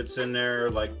outfits in there,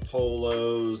 like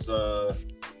polos. What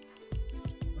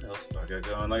else do I got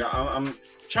going? Like I'm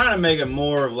trying to make it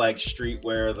more of like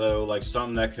streetwear though, like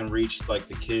something that can reach like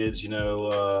the kids, you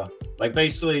know, like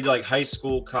basically like high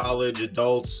school, college,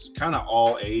 adults, kind of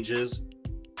all ages.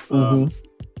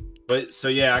 But so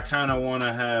yeah, I kind of want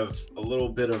to have a little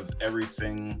bit of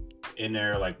everything in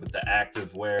there, like with the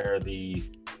active wear, the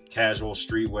casual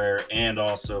streetwear, and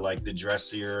also like the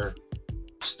dressier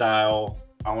style.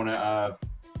 I want to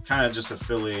kind of just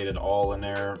affiliate it all in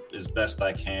there as best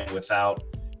I can without,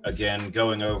 again,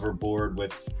 going overboard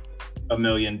with a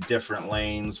million different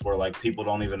lanes where like people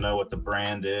don't even know what the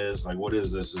brand is. Like, what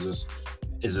is this? Is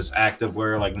this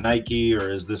activewear like Nike, or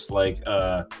is this like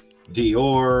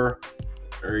Dior,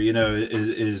 or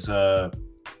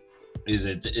is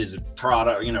it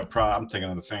Prada? Prada. I'm thinking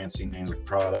of the fancy names like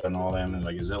Prada and all them, and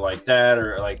like, is it like that,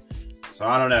 or like? So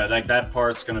I don't know. Like, that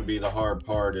part's going to be the hard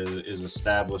part, is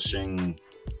establishing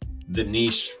the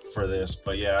niche for this.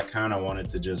 But yeah, I kind of wanted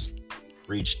to just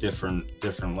reach different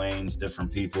lanes,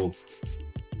 different people,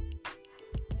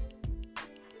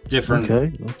 different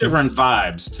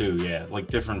vibes too. Yeah, like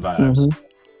different vibes.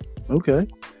 Mm-hmm. Okay.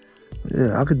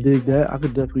 Yeah, I could dig that. I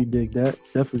could definitely dig that.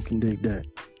 Definitely can dig that.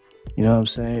 You know what I'm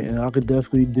saying? And I could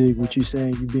definitely dig what you're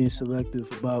saying. You being selective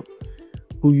about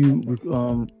who you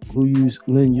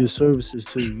lend your services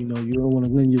to. You know, you don't want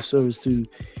to lend your service to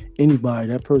anybody.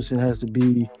 That person has to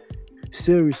be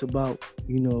serious about,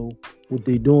 what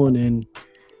they're doing, and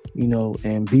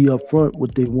and be upfront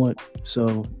what they want.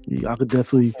 So I could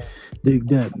definitely dig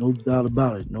that. No doubt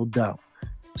about it. No doubt.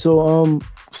 So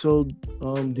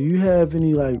do you have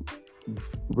any like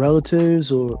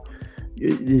relatives, or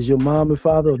is your mom and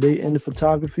father, are they into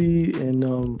photography and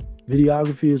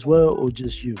videography as well, or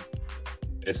just you?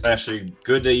 It's actually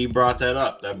good that you brought that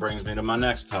up. That brings me to my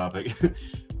next topic.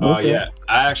 Okay. Yeah,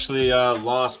 I actually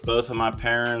lost both of my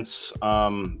parents,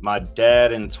 my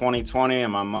dad in 2020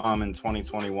 and my mom in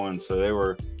 2021. So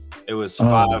it was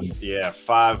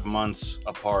 5 months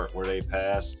apart where they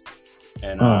passed.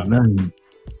 And man.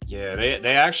 yeah,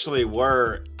 they actually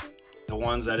were the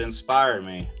ones that inspired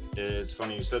me. It's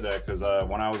funny you said that, because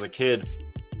when I was a kid,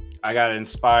 I got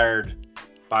inspired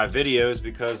by videos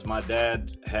because my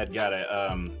dad had got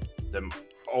the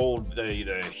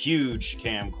huge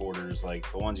camcorders,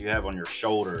 like the ones you have on your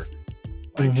shoulder.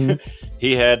 Like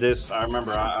he had this. I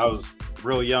remember I was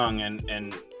real young,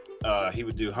 and he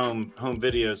would do home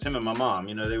videos. Him and my mom,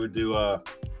 they would do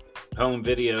home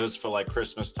videos for like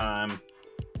Christmas time,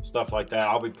 stuff like that.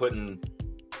 I'll be putting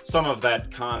some of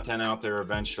that content out there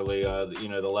eventually.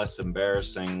 The less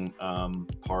embarrassing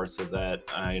parts of that.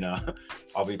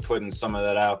 I'll be putting some of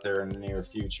that out there in the near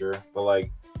future. But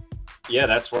like, yeah,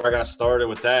 that's where I got started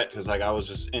with that, because like I was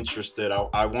just interested.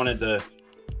 I wanted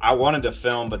to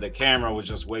film, but the camera was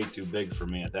just way too big for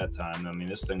me at that time. I mean,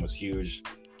 this thing was huge.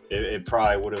 It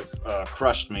probably would have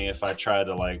crushed me if I tried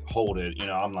to like hold it.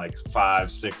 I'm like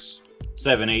 5, 6,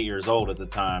 7, 8 years old at the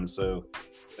time, so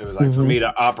it was like for me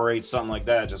to operate something like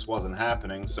that just wasn't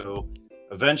happening. So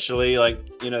eventually,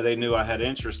 like, they knew I had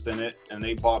interest in it, and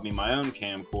they bought me my own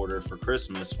camcorder for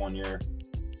Christmas one year.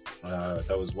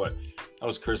 That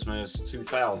was Christmas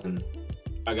 2000.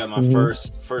 I got my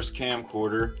first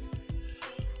camcorder.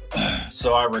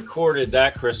 So I recorded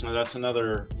that Christmas. That's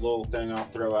another little thing I'll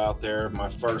throw out there. My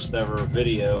first ever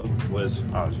video was,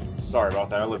 sorry about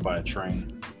that, I live by a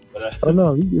train. But oh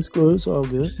no, it's good. It's all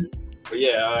good. But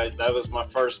yeah, that was my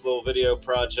first little video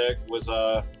project, was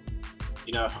my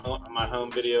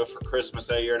home video for Christmas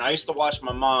that year. And I used to watch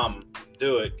my mom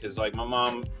do it, because like my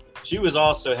mom, she was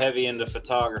also heavy into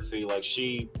photography. Like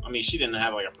she didn't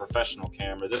have like a professional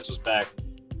camera. This was back,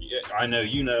 I know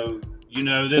you know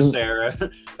this era,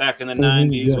 back in the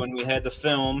 90s when we had the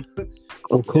film.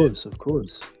 Of course.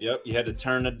 Yep, you had to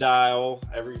turn the dial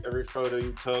every photo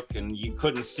you took, and you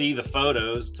couldn't see the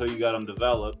photos till you got them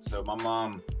developed. So my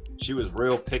mom, she was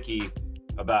real picky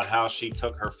about how she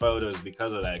took her photos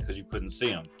because of that, because you couldn't see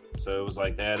them. So it was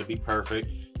like they had to be perfect.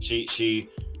 She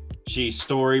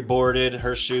storyboarded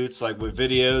her shoots, like with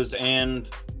videos and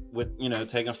with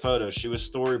taking photos. She was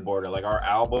storyboarded, like our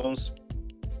albums.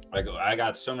 Like I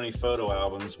got so many photo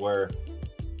albums where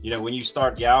when you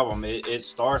start the album, it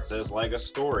starts as like a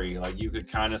story. Like you could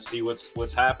kind of see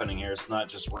what's happening here. It's not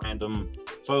just random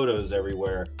photos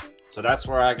everywhere. So that's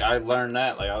where I learned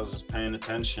that. Like I was just paying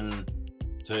attention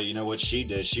to what she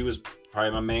did. She was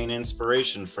probably my main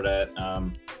inspiration for that.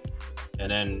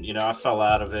 And then I fell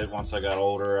out of it once I got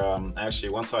older.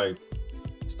 Actually, once I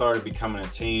started becoming a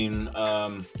teen,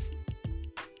 I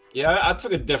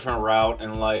took a different route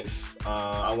in life.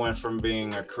 I went from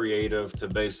being a creative to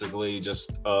basically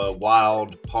just a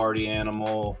wild party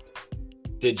animal,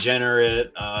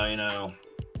 degenerate. I'm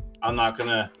not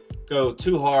gonna go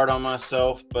too hard on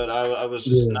myself, but I was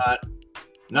just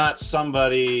not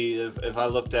somebody. If I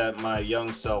looked at my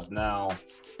young self now,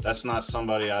 that's not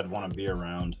somebody I'd want to be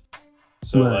around.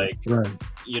 So like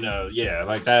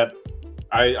that.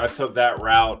 I took that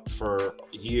route for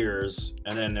years,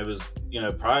 and then it was,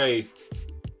 probably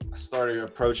I started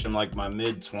approaching like my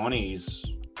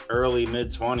early mid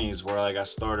 20s, where like I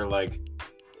started like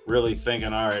really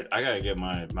thinking, all right, I got to get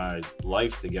my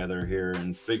life together here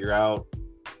and figure out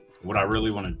what I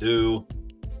really want to do,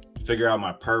 figure out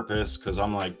my purpose. Cause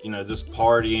I'm like, you know, just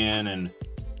partying and,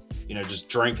 you know, just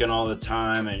drinking all the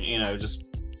time and, you know, just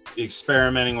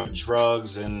experimenting with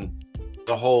drugs and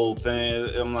the whole thing.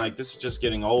 I'm like, this is just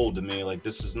getting old to me. Like,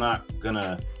 this is not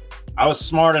gonna, I was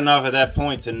smart enough at that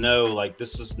point to know, like,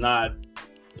 this is not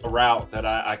a route that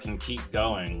I can keep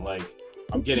going. Like,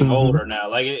 I'm getting older now.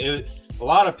 Like, a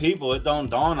lot of people, it don't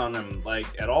dawn on them, like,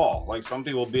 at all. Like, some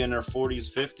people be in their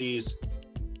 40s, 50s,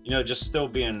 you know, just still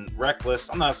being reckless.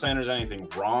 I'm not saying there's anything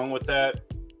wrong with that.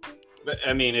 But,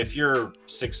 I mean, if you're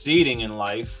succeeding in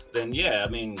life, then, yeah, I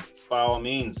mean, by all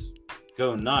means,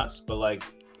 go nuts. But, like,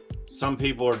 some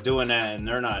people are doing that and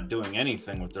they're not doing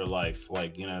anything with their life.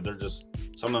 Like, you know, they're just,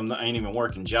 some of them ain't even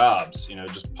working jobs, you know,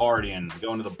 just partying,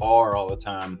 going to the bar all the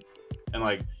time. And,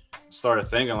 like, started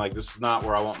thinking, like, this is not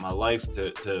where I want my life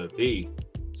to be.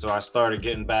 So I started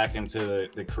getting back into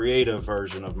the creative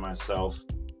version of myself.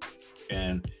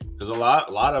 And because a lot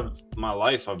of my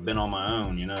life I've been on my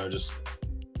own, you know, just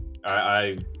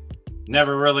I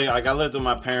never really, like, I lived with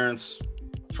my parents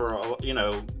for, you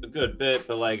know, a good bit,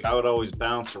 but, like, I would always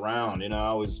bounce around, you know. I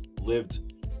always lived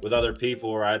with other people,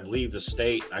 or I'd leave the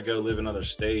state, I go live in other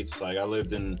states. Like, I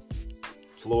lived in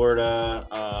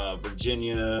Florida,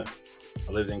 Virginia,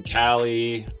 I lived in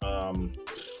Cali,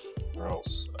 where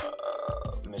else?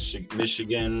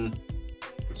 Michigan.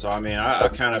 So, I mean, I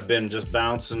kind of been just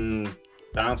bouncing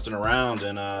around,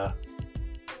 and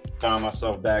found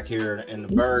myself back here in the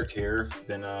Berg here.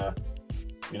 Been,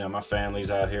 you know, my family's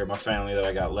out here. My family that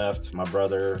I got left, my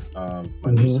brother,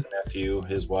 my niece and nephew,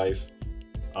 his wife.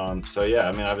 So, yeah,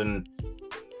 I mean, I've been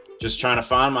just trying to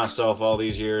find myself all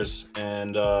these years,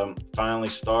 and finally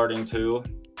starting to.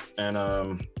 And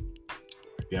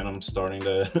again, I'm starting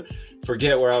to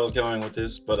forget where I was going with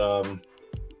this, but oh,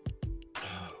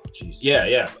 geez.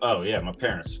 Yeah. Oh, yeah, my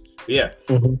parents. Yeah.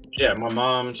 Yeah, my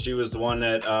mom, she was the one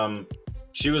that,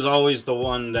 she was always the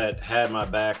one that had my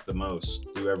back the most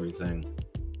through everything.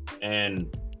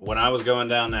 And when I was going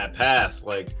down that path,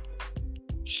 like,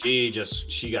 she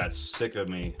got sick of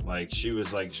me. Like, she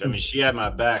was like, I mean, she had my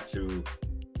back through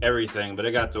everything, but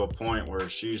it got to a point where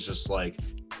she's just like,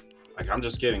 I'm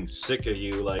just getting sick of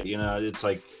you. Like, you know, it's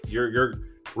like, you're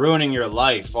ruining your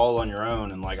life all on your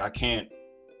own. And, like, I can't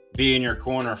be in your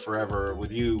corner forever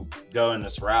with you going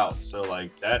this route. So,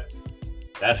 like, that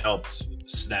helped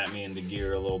snap me into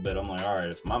gear a little bit. I'm like, all right,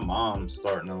 if my mom's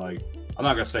starting to, like, I'm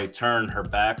not gonna say turn her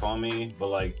back on me, but,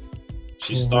 like,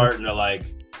 she's starting to, like,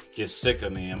 get sick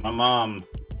of me. And my mom,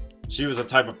 she was the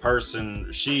type of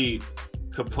person, she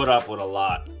could put up with a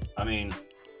lot. I mean,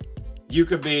 you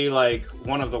could be, like,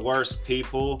 one of the worst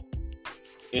people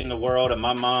in the world, and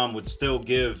my mom would still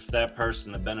give that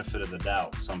person the benefit of the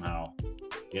doubt somehow.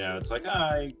 You know, it's like,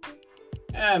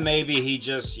 maybe he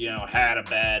just, you know, had a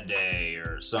bad day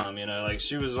or something, you know. Like,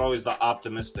 she was always the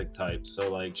optimistic type. So,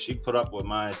 like, she put up with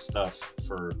my stuff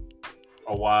for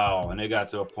a while, and it got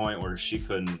to a point where she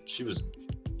was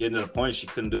getting to the point she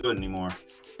couldn't do it anymore.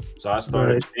 So I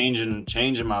started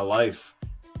changing my life.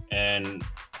 And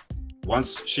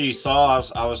once she saw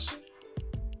I was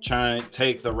trying to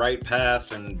take the right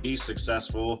path and be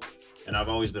successful, and I've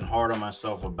always been hard on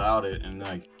myself about it, and,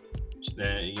 like,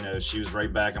 you know, she was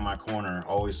right back in my corner,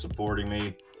 always supporting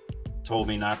me, told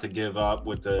me not to give up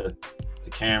with the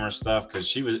camera stuff, because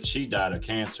she died of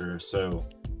cancer. So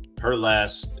her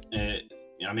last,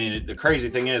 I mean, the crazy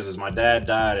thing is my dad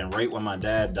died, and right when my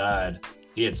dad died,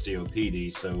 he had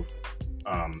COPD. So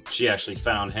she actually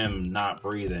found him not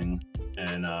breathing,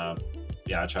 and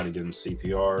yeah, I tried to give him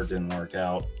CPR, didn't work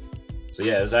out. So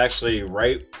yeah, it was actually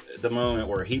right at the moment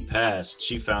where he passed,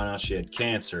 she found out she had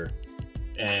cancer.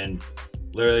 And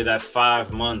literally that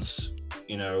 5 months,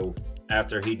 you know,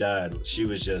 after he died, she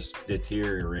was just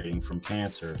deteriorating from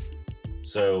cancer.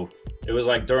 So it was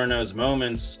like during those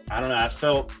moments, I don't know, I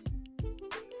felt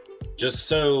just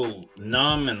so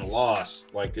numb and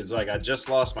lost. Like, it's like I just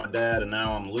lost my dad and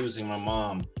now I'm losing my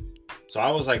mom. So I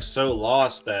was, like, so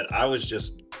lost that I was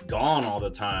just gone all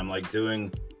the time, like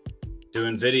doing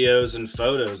videos and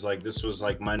photos. Like, this was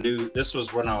like this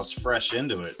was when I was fresh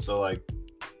into it. So, like,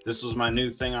 this was my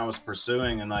new thing I was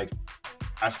pursuing, and, like,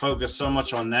 I focused so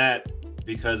much on that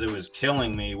because it was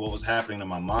killing me what was happening to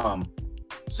my mom.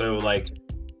 So, like,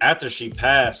 after she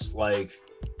passed, like,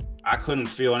 I couldn't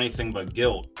feel anything but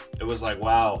guilt. It was like,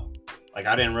 wow, like,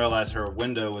 I didn't realize her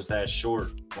window was that short.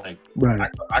 Like,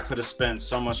 I could have spent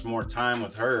so much more time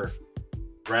with her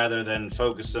rather than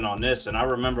focusing on this. And I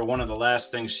remember one of the last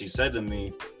things she said to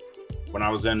me when I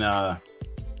was in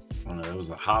I don't know, it was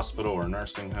the hospital or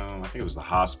nursing home. I think it was the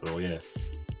hospital, yeah.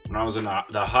 when I was in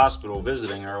the hospital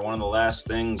visiting her, one of the last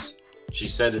things she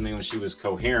said to me when she was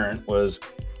coherent was,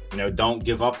 you know, don't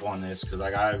give up on this, because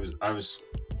like I was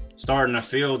starting to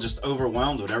feel just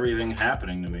overwhelmed with everything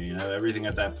happening to me, you know, everything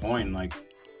at that point. And like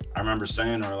I remember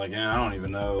saying to her, like, yeah, I don't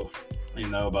even know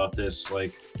about this.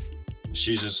 Like,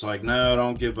 she's just like, no,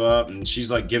 don't give up. And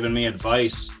she's like giving me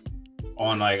advice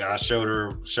on, like, I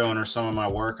showing her some of my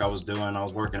work I was doing. I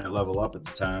was working at Level Up at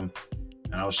the time,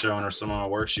 and I was showing her some of my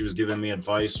work. She was giving me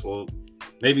advice. Well,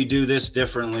 maybe do this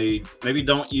differently. Maybe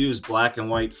don't use black and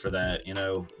white for that. You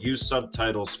know, use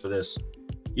subtitles for this.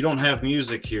 You don't have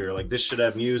music here. Like, this should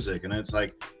have music. And it's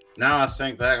like, now I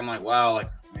think back, I'm like, wow, like,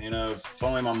 you know, if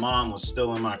only my mom was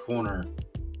still in my corner,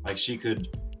 like she could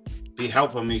be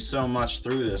helping me so much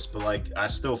through this. But like, I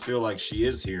still feel like she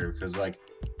is here, because like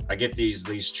I get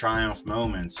these triumph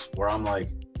moments where I'm like,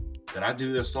 did I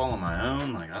do this all on my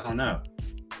own? Like, I don't know.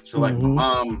 I feel like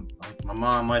my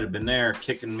mom might have been there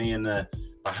kicking me in the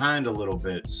behind a little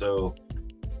bit. So,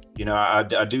 you know,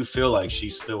 I do feel like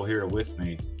she's still here with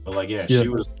me. But like, yeah, yes.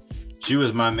 she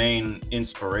was my main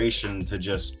inspiration to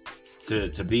just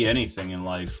to be anything in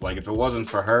life. Like, if it wasn't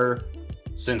for her,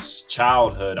 since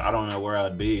childhood, I don't know where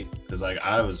I'd be, because like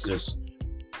I was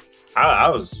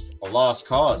a lost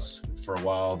cause for a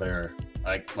while there.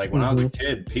 Like when I was a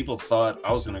kid, people thought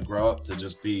I was gonna grow up to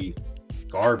just be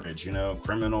garbage, you know,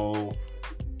 criminal,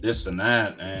 this and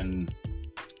that. And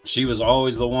she was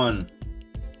always the one,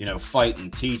 you know,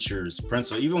 fighting teachers,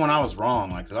 principal, even when I was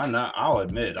wrong. Like, because I'll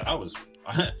admit,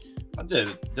 I did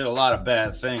a lot of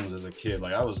bad things as a kid.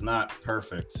 Like, I was not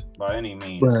perfect by any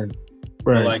means. Right.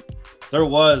 But like, there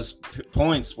was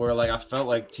points where like I felt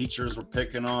like teachers were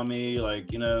picking on me,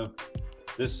 like, you know,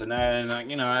 this and that. And like,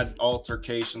 you know, I had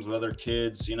altercations with other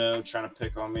kids, you know, trying to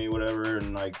pick on me, whatever.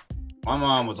 And like, my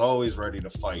mom was always ready to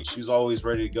fight. She was always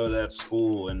ready to go to that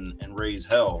school and raise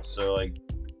hell. So like,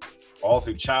 all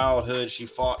through childhood, she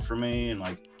fought for me. And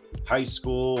like high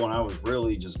school, when I was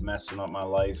really just messing up my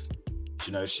life,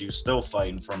 you know, she was still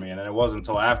fighting for me. And then it wasn't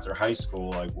until after high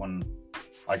school, like when,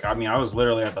 like, I mean, I was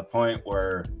literally at the point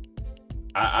where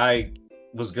I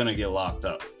was going to get locked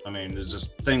up. I mean, there's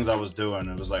just things I was doing.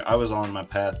 It was like, I was on my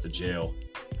path to jail.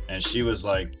 And she was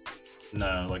like,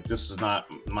 no, like, this is not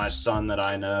my son that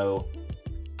I know.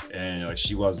 And like,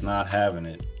 she was not having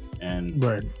it. And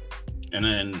right. And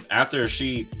then after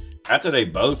they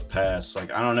both passed,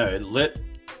 like, I don't know, it lit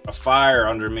a fire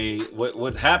under me.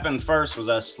 What happened first was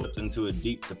I slipped into a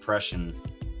deep depression.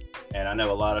 And I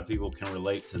know a lot of people can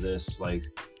relate to this. Like,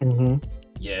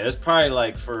 yeah, it's probably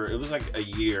like it was like a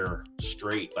year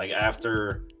straight. Like,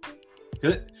 after,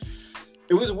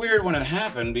 it was weird when it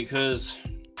happened, because,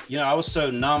 you know, I was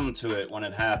so numb to it when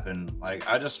it happened. Like,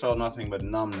 I just felt nothing but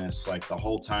numbness, like, the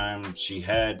whole time she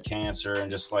had cancer,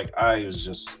 and just like, I was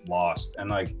just lost. And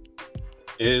like,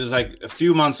 it was like a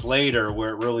few months later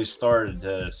where it really started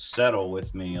to settle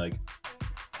with me. Like,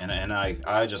 and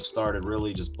I just started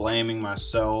really just blaming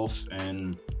myself,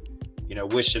 and, you know,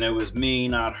 wishing it was me,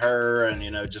 not her, and,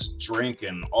 you know, just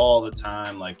drinking all the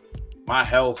time. Like, my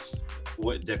health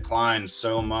declined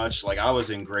so much. Like, I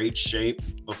was in great shape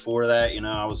before that. You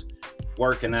know, I was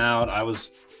working out. I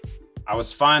was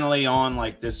finally on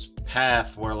like this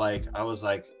path where like, I was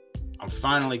like, I'm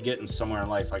finally getting somewhere in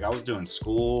life. Like, I was doing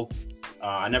school.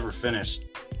 I never finished,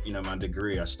 you know, my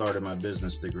degree. I started my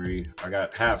business degree. I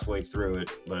got halfway through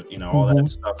it, but, you know, all that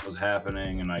stuff was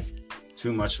happening, and like,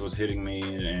 too much was hitting me,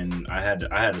 and I had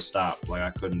to stop. Like,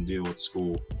 I couldn't deal with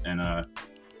school. And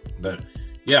but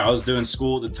yeah, I was doing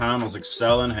school at the time. I was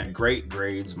excelling, had great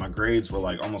grades. My grades were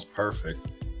like almost perfect,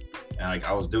 and like,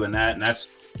 I was doing that. And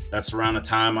that's around the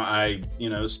time I,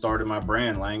 you know, started my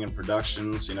brand, Lang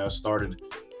Productions. You know, started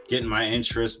getting my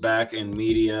interest back in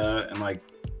media. And like,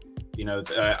 you know,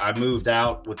 I moved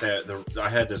out with I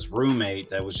had this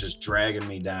roommate that was just dragging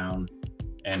me down,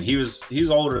 and he's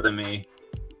older than me.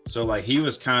 So like, he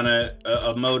was kind of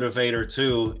a motivator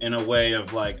too, in a way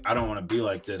of like, I don't want to be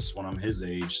like this when I'm his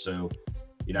age. So,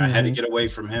 you know, I had to get away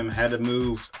from him, had to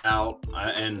move out.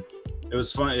 And it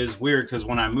was fun. It was weird, because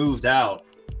when I moved out,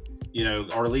 you know,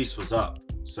 our lease was up.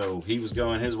 So he was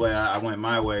going his way, I went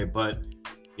my way. But,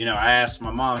 you know, I asked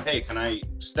my mom, hey, can I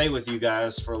stay with you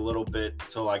guys for a little bit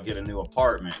till I get a new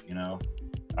apartment? You know,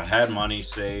 I had money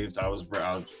saved. I was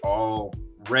all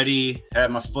ready, had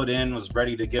my foot in, was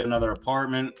ready to get another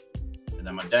apartment. And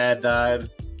then my dad died,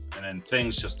 and then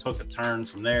things just took a turn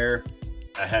from there.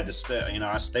 I had to stay, you know,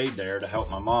 I stayed there to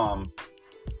help my mom.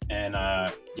 And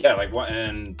yeah, like,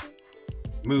 and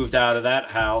moved out of that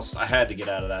house. I had to get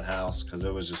out of that house because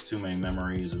there was just too many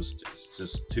memories. It was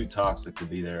just too toxic to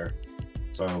be there.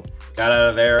 So got out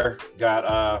of there,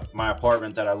 got my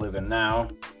apartment that I live in now.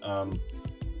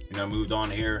 moved on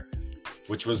here,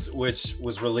 which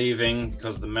was relieving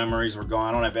because the memories were gone.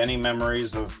 I don't have any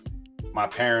memories of my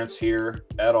parents here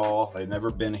at all. They've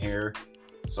never been here.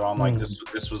 So I'm like,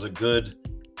 this was a good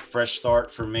fresh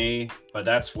start for me. But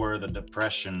that's where the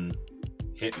depression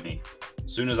hit me.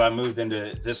 As soon as I moved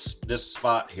into this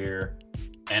spot here,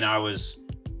 and I was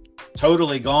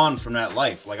totally gone from that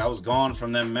life. Like I was gone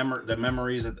from the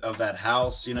memories of that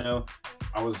house,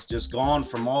 I was just gone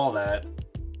from all that.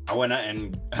 I went out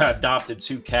and adopted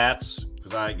 2 cats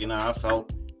because I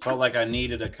felt like I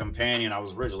needed a companion. I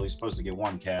was originally supposed to get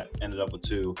 1 cat, ended up with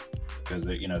 2 because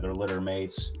they're litter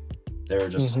mates. They're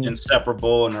just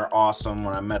inseparable and they're awesome.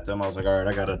 When I met them, I was like, all right,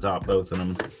 I got to adopt both of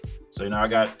them. So, I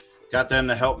got them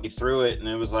to help me through it. And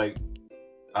it was like,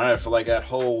 I don't know, for like that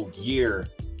whole year,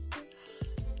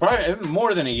 probably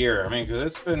more than a year. I mean, because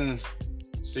it's been,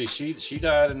 she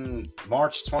died in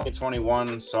March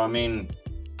 2021. So, I mean,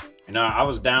 I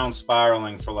was down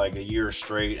spiraling for like a year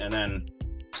straight and then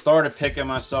started picking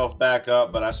myself back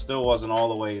up, but I still wasn't all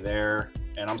the way there.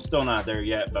 And I'm still not there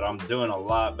yet, but I'm doing a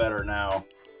lot better now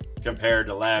compared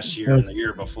to last year and the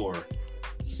year before.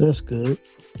 That's good.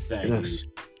 Thanks.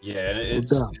 Yeah,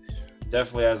 it's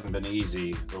definitely hasn't been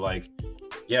easy. But like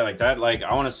that, like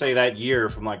I want to say that year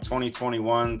from like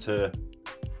 2021 to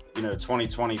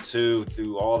 2022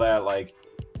 through all that, like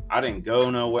I didn't go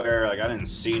nowhere, like I didn't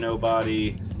see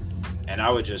nobody, and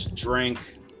I would just drink,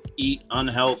 eat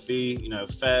unhealthy,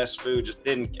 fast food.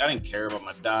 I didn't care about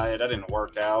my diet. I didn't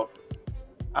work out.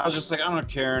 I was just like, I don't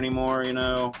care anymore.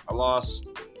 I lost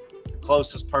the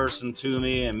closest person to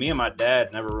me, and me and my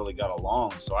dad never really got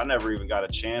along. So I never even got a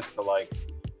chance to like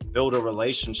build a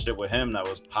relationship with him that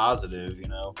was positive,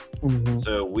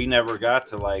 So we never got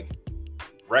to like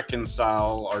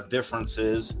reconcile our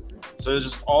differences. So it was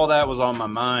just all that was on my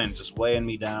mind, just weighing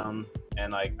me down.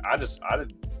 And like, I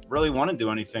didn't really want to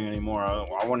do anything anymore.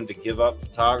 I wanted to give up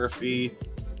photography,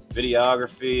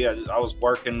 videography. I was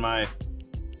working my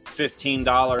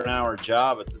 $15 an hour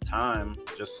job at the time.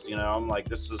 Just, I'm like,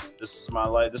 this is my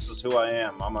life. This is who I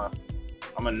am. I'm a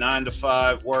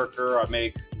 9-to-5 worker. I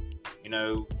make,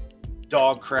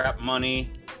 dog crap money.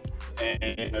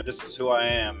 And this is who I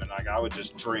am. And like, I would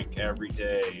just drink every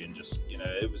day and just,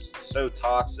 it was so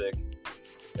toxic.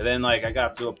 And then like, I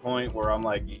got to a point where I'm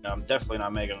like, I'm definitely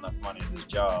not making enough money in this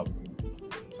job.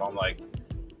 So I'm like,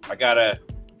 I gotta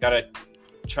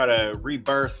try to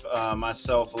rebirth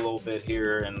myself a little bit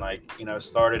here, and like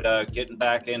started getting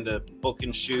back into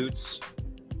booking shoots,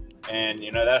 and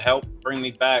that helped bring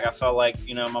me back. I felt like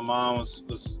my mom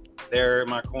was there in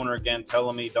my corner again,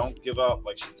 telling me don't give up.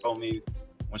 Like she told me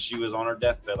when she was on her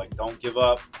deathbed, like don't give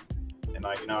up. And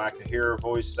like I could hear her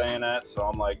voice saying that, so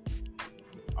I'm like,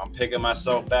 I'm picking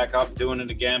myself back up, doing it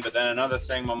again. But then another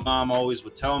thing my mom always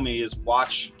would tell me is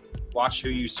watch who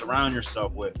you surround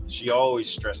yourself with. She always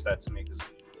stressed that to me because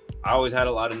I always had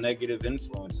a lot of negative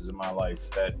influences in my life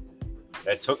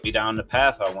that took me down the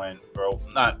path I went, or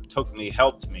not took me,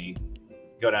 helped me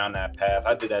go down that path.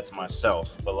 I did that to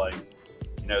myself, but like,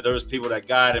 there was people that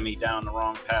guided me down the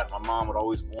wrong path. My mom would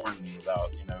always warn me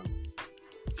about,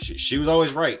 she was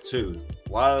always right too.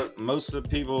 Most of the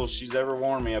people she's ever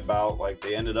warned me about, like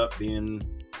they ended up being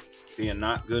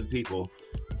not good people.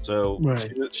 So right.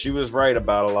 She was right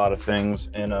about a lot of things.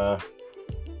 And, that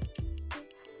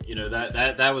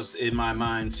was in my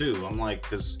mind too. I'm like,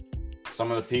 cause some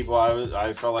of the people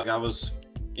I felt like I was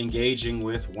engaging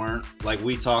with weren't, like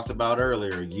we talked about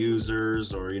earlier,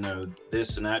 users or,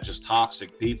 this and that, just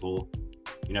toxic people.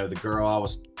 The girl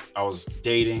I was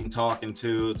dating, talking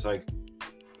to, it's like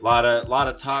a lot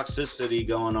of toxicity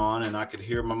going on. And I could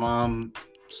hear my mom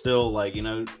still like,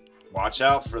 watch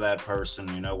out for that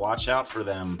person, watch out for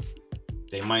them.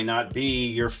 They might not be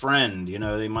your friend,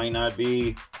 they might not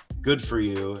be good for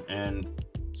you. And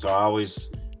so I always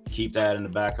keep that in the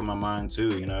back of my mind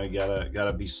too. You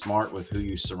gotta be smart with who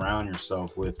you surround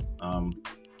yourself with.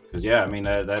 Cause yeah, I mean,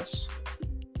 that's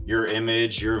your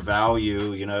image, your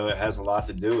value, it has a lot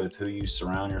to do with who you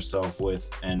surround yourself with.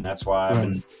 And that's why I've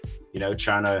been,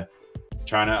 trying to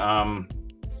not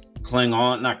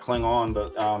cling on,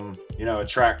 but,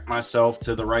 attract myself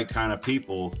to the right kind of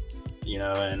people,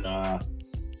 and I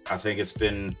think it's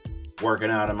been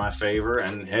working out in my favor.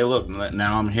 And hey, look,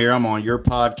 now I'm here. I'm on your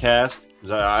podcast.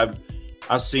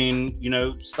 I've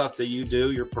seen, stuff that you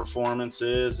do, your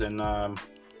performances, and I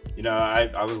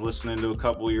was listening to a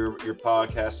couple of your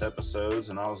podcast episodes,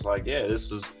 and I was like, yeah,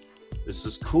 this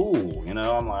is cool.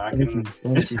 I'm like, I can,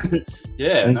 Thank you.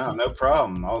 Yeah, no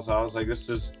problem. I was like, this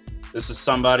is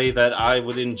somebody that I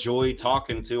would enjoy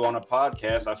talking to on a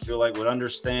podcast. I feel like would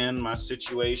understand my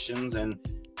situations, and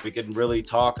we could really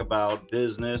talk about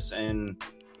business and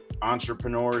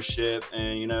entrepreneurship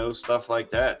and, you know, stuff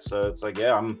like that. So it's like,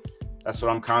 yeah, that's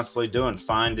what I'm constantly doing,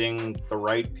 finding the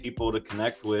right people to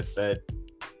connect with that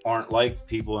aren't like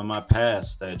people in my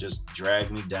past that just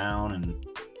drag me down and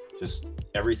just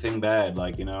everything bad.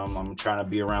 Like, you know, I'm trying to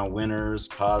be around winners,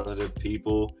 positive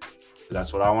people.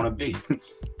 That's what I want to be.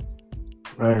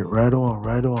 Right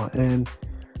on. And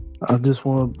I just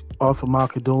want to offer my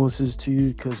condolences to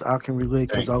you because I can relate,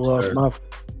 because I lost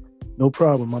no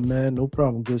problem, my man, no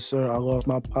problem, good sir. I lost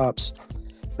my pops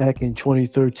back in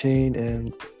 2013,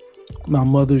 and my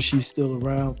mother, she's still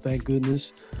around, thank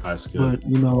goodness. That's good. But,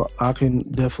 you know, I can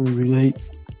definitely relate.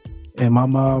 And my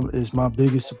mom is my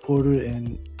biggest supporter,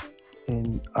 and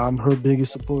I'm her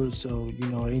biggest supporter. So, you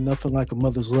know, ain't nothing like a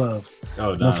mother's love.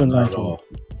 Oh, no, nothing not like at all.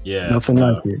 Yeah. Nothing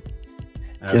like it.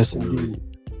 Absolutely.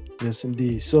 Yes,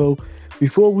 indeed. So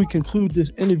before we conclude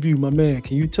this interview, my man,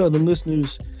 can you tell the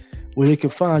listeners where they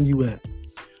can find you at?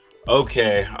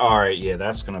 Okay. All right. Yeah,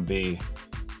 that's going to be,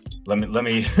 let me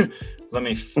let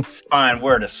me find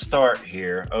where to start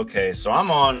here. Okay. So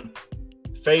I'm on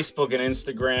Facebook and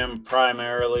Instagram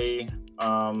primarily,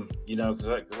 you know, because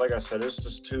like I said, there's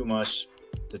just too much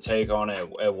to take on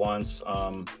at once.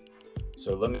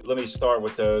 So let me start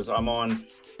with those. I'm on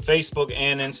Facebook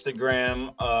and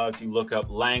Instagram. If you look up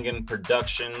Langan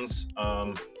Productions,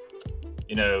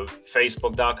 you know,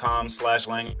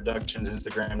 facebook.com/Langan Productions,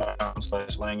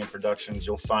 Instagram.com/Langan Productions,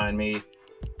 you'll find me.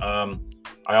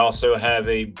 I also have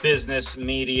a business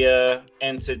media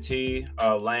entity,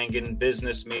 Langan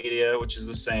Business Media, which is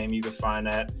the same. You can find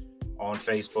that on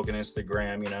Facebook and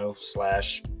Instagram, you know,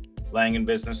 /Langan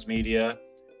Business Media.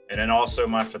 And then also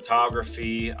my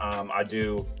photography, I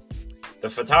do, the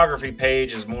photography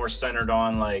page is more centered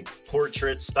on like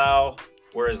portrait style,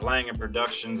 whereas Langan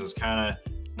Productions is kind of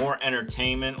more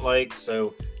entertainment like.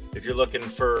 So if you're looking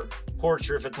for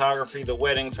portrait photography, the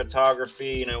wedding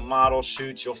photography, you know, model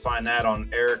shoots, you'll find that on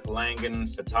Eric Langan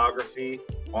Photography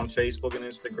on Facebook and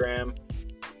Instagram.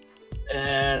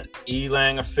 And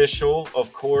E.Lang Official,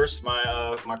 of course,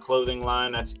 my clothing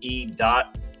line, that's E.Lang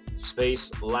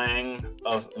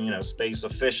of, you know, space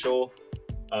official.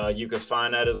 You can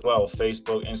find that as well,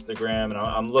 Facebook, Instagram, and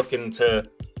I'm looking to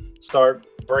start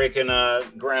breaking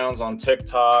grounds on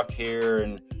TikTok here,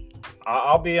 and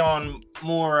I'll be on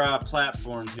more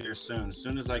platforms here soon. As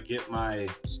soon as I get my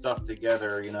stuff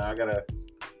together, you know, I gotta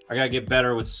get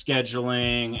better with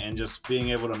scheduling and just being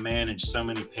able to manage so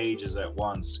many pages at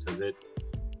once, because it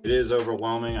is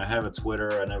overwhelming. I have a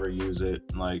Twitter, I never use it,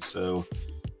 like, so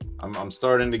I'm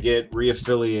starting to get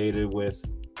reaffiliated with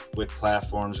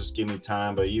platforms. Just give me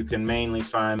time. But you can mainly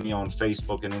find me on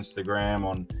Facebook and Instagram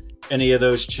on any of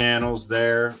those channels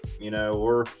there, you know,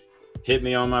 or hit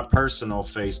me on my personal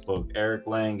Facebook, Eric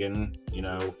Langan, you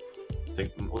know, I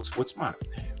think what's my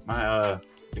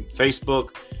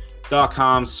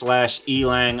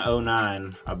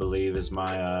facebook.com/elang09, I believe is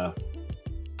my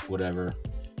whatever.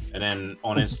 And then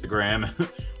on Instagram,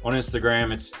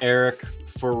 it's Eric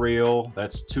For Real.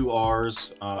 That's 2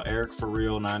 R's, Eric For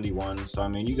Real 91. So I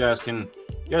mean, you guys can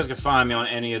find me on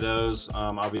any of those.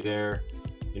 I'll be there.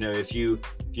 You know, if you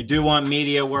do want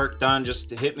media work done, just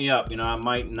hit me up. You know, I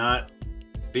might not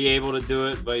be able to do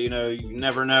it, but you know, you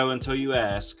never know until you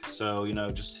ask. So, you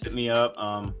know, just hit me up.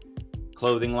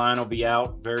 Clothing line will be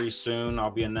out very soon.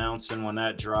 I'll be announcing when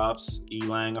that drops.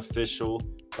 E.Lang Official.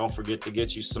 Don't forget to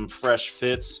get you some fresh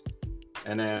fits.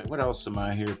 And then what else am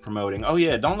I here promoting? Oh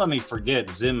yeah, don't let me forget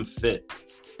Zim Fit.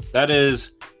 That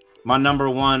is my number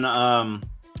one,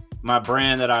 my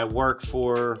brand that I work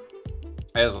for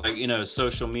as, like, you know,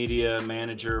 social media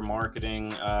manager,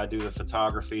 marketing. I do the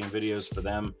photography and videos for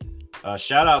them.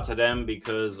 Shout out to them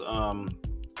because,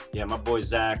 yeah, my boy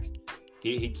Zach,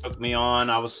 he took me on.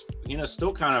 I was, you know,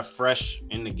 still kind of fresh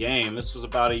in the game. This was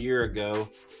about a year ago.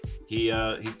 He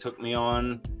took me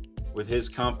on with his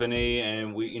company,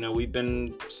 and we've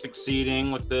been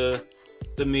succeeding with the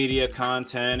media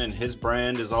content, and his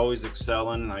brand is always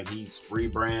excelling. Like, he's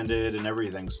rebranded and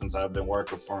everything since I've been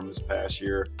working for him this past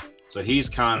year. So he's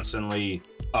constantly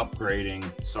upgrading.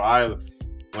 So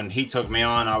when he took me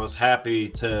on, I was happy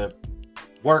to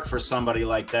work for somebody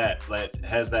like that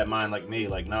has that mind like me.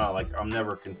 Like, no, like, I'm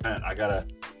never content. I gotta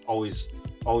always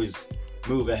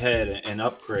move ahead and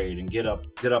upgrade and get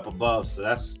up above. So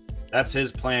that's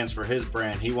his plans for his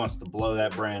brand. He wants to blow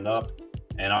that brand up,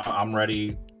 and I'm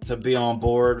ready to be on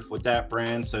board with that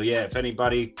brand. So yeah,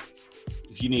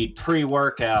 if you need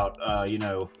pre-workout, you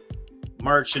know,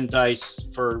 merchandise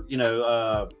for, you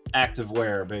know, active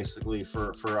wear, basically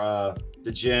for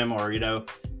the gym, or, you know,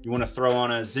 you want to throw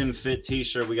on a Zim Fit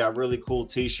t-shirt, we got really cool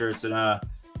t-shirts. And I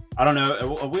don't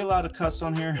know, are we allowed to cuss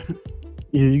on here?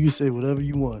 Yeah, you can say whatever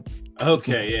you want.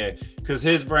 Okay, yeah, because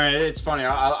his brand, it's funny.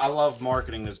 I love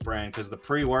marketing this brand because the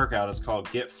pre-workout is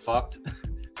called Get Fucked.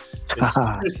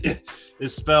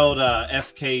 It's spelled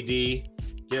FKD,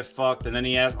 Get Fucked, and then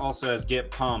he also has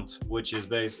Get Pumped, which is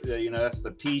basically, that's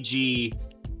the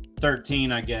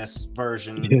PG-13, I guess,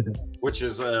 version, which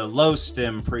is a low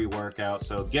stim pre-workout.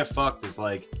 So Get Fucked is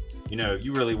like,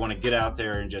 you really want to get out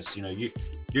there and just,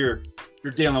 you're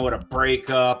dealing with a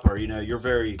breakup, or you're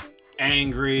very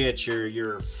angry at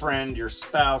your friend, your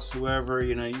spouse, whoever,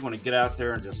 you want to get out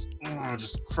there and just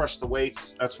crush the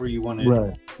weights. That's where you want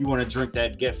to drink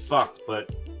that Get Fucked. But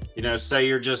say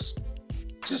you're just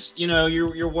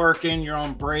you're working, you're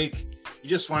on break, you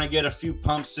just want to get a few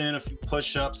pumps in, a few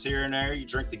push-ups here and there, you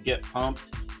drink the Get Pumped.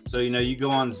 So you go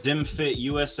on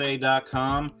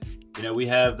zymfitusa.com. We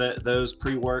have those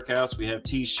pre-workouts. We have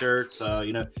t-shirts,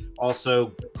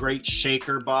 also great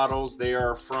shaker bottles. They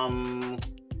are from,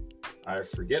 I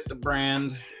forget the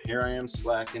brand. Here I am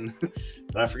slacking,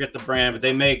 but I forget the brand. But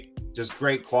they make just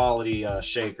great quality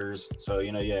shakers. So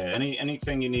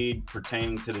anything you need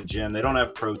pertaining to the gym. They don't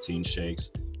have protein shakes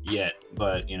yet,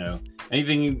 but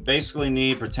anything you basically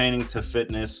need pertaining to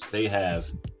fitness, they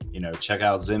have. Check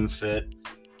out ZymFit.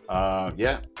 I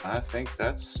think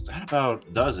that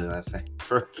about does it. I think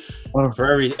for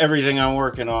everything I'm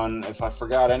working on. If I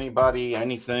forgot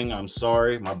anything, I'm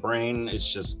sorry. My brain,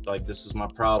 it's just like, this is my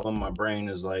problem. My brain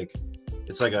is like,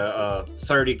 it's like a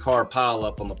 30 car pile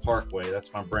up on the parkway.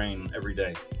 That's my brain every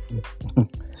day.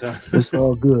 So. It's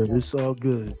all good. It's all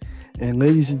good. And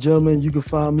ladies and gentlemen, you can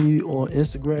find me on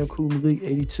Instagram, Cool Malik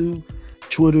 82,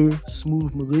 Twitter,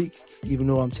 Smooth Malik, even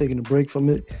though I'm taking a break from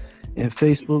it, and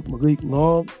Facebook, Malik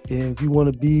Long. And if you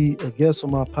want to be a guest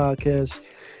on my podcast,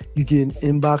 you can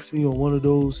inbox me on one of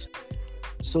those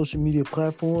social media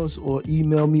platforms or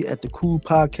email me at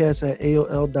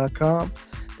thecoolpodcast@aol.com.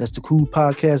 That's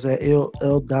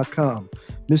thecoolpodcast@aol.com.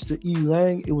 Mr.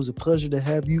 E.Lang, it was a pleasure to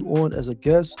have you on as a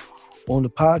guest on the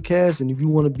podcast. And if you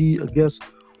want to be a guest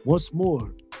once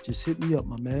more, just hit me up,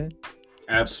 my man.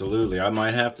 Absolutely. I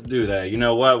might have to do that. You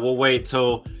know what? We'll wait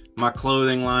till my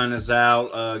clothing line is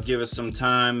out. Give us some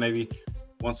time. Maybe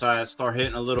once I start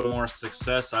hitting a little more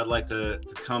success, I'd like to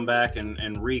come back and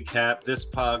recap this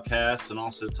podcast and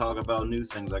also talk about new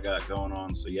things I got going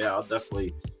on. So yeah, I'll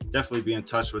definitely be in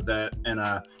touch with that. And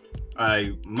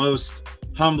I most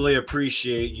humbly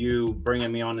appreciate you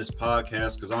bringing me on this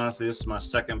podcast, because honestly, this is my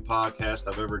second podcast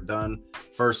I've ever done.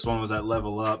 First one was at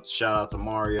Level Up. Shout out to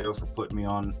Mario for putting me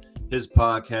on his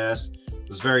podcast. It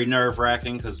was very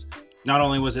nerve-wracking because not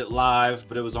only was it live,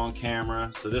 but it was on camera.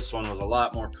 So this one was a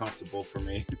lot more comfortable for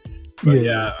me. But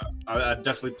I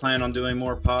definitely plan on doing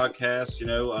more podcasts.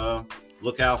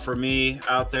 Look out for me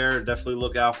out there. Definitely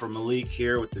look out for Malik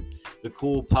here with the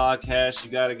Cool Podcast.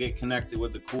 You got to get connected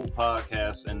with the Cool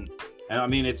Podcast. And I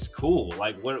mean, it's cool.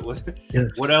 Like what else? Yes.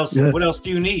 What else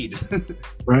do you need?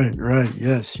 Right.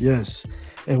 Yes.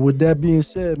 And with that being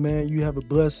said, man, you have a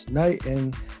blessed night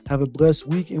and have a blessed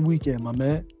week and weekend, my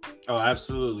man. Oh,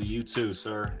 absolutely. You too,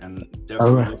 sir. And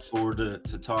definitely look forward to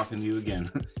talking to you again.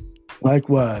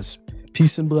 Likewise.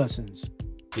 Peace and blessings.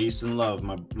 Peace and love,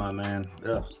 my man.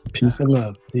 Ugh. Peace and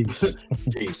love. Peace.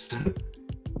 Peace.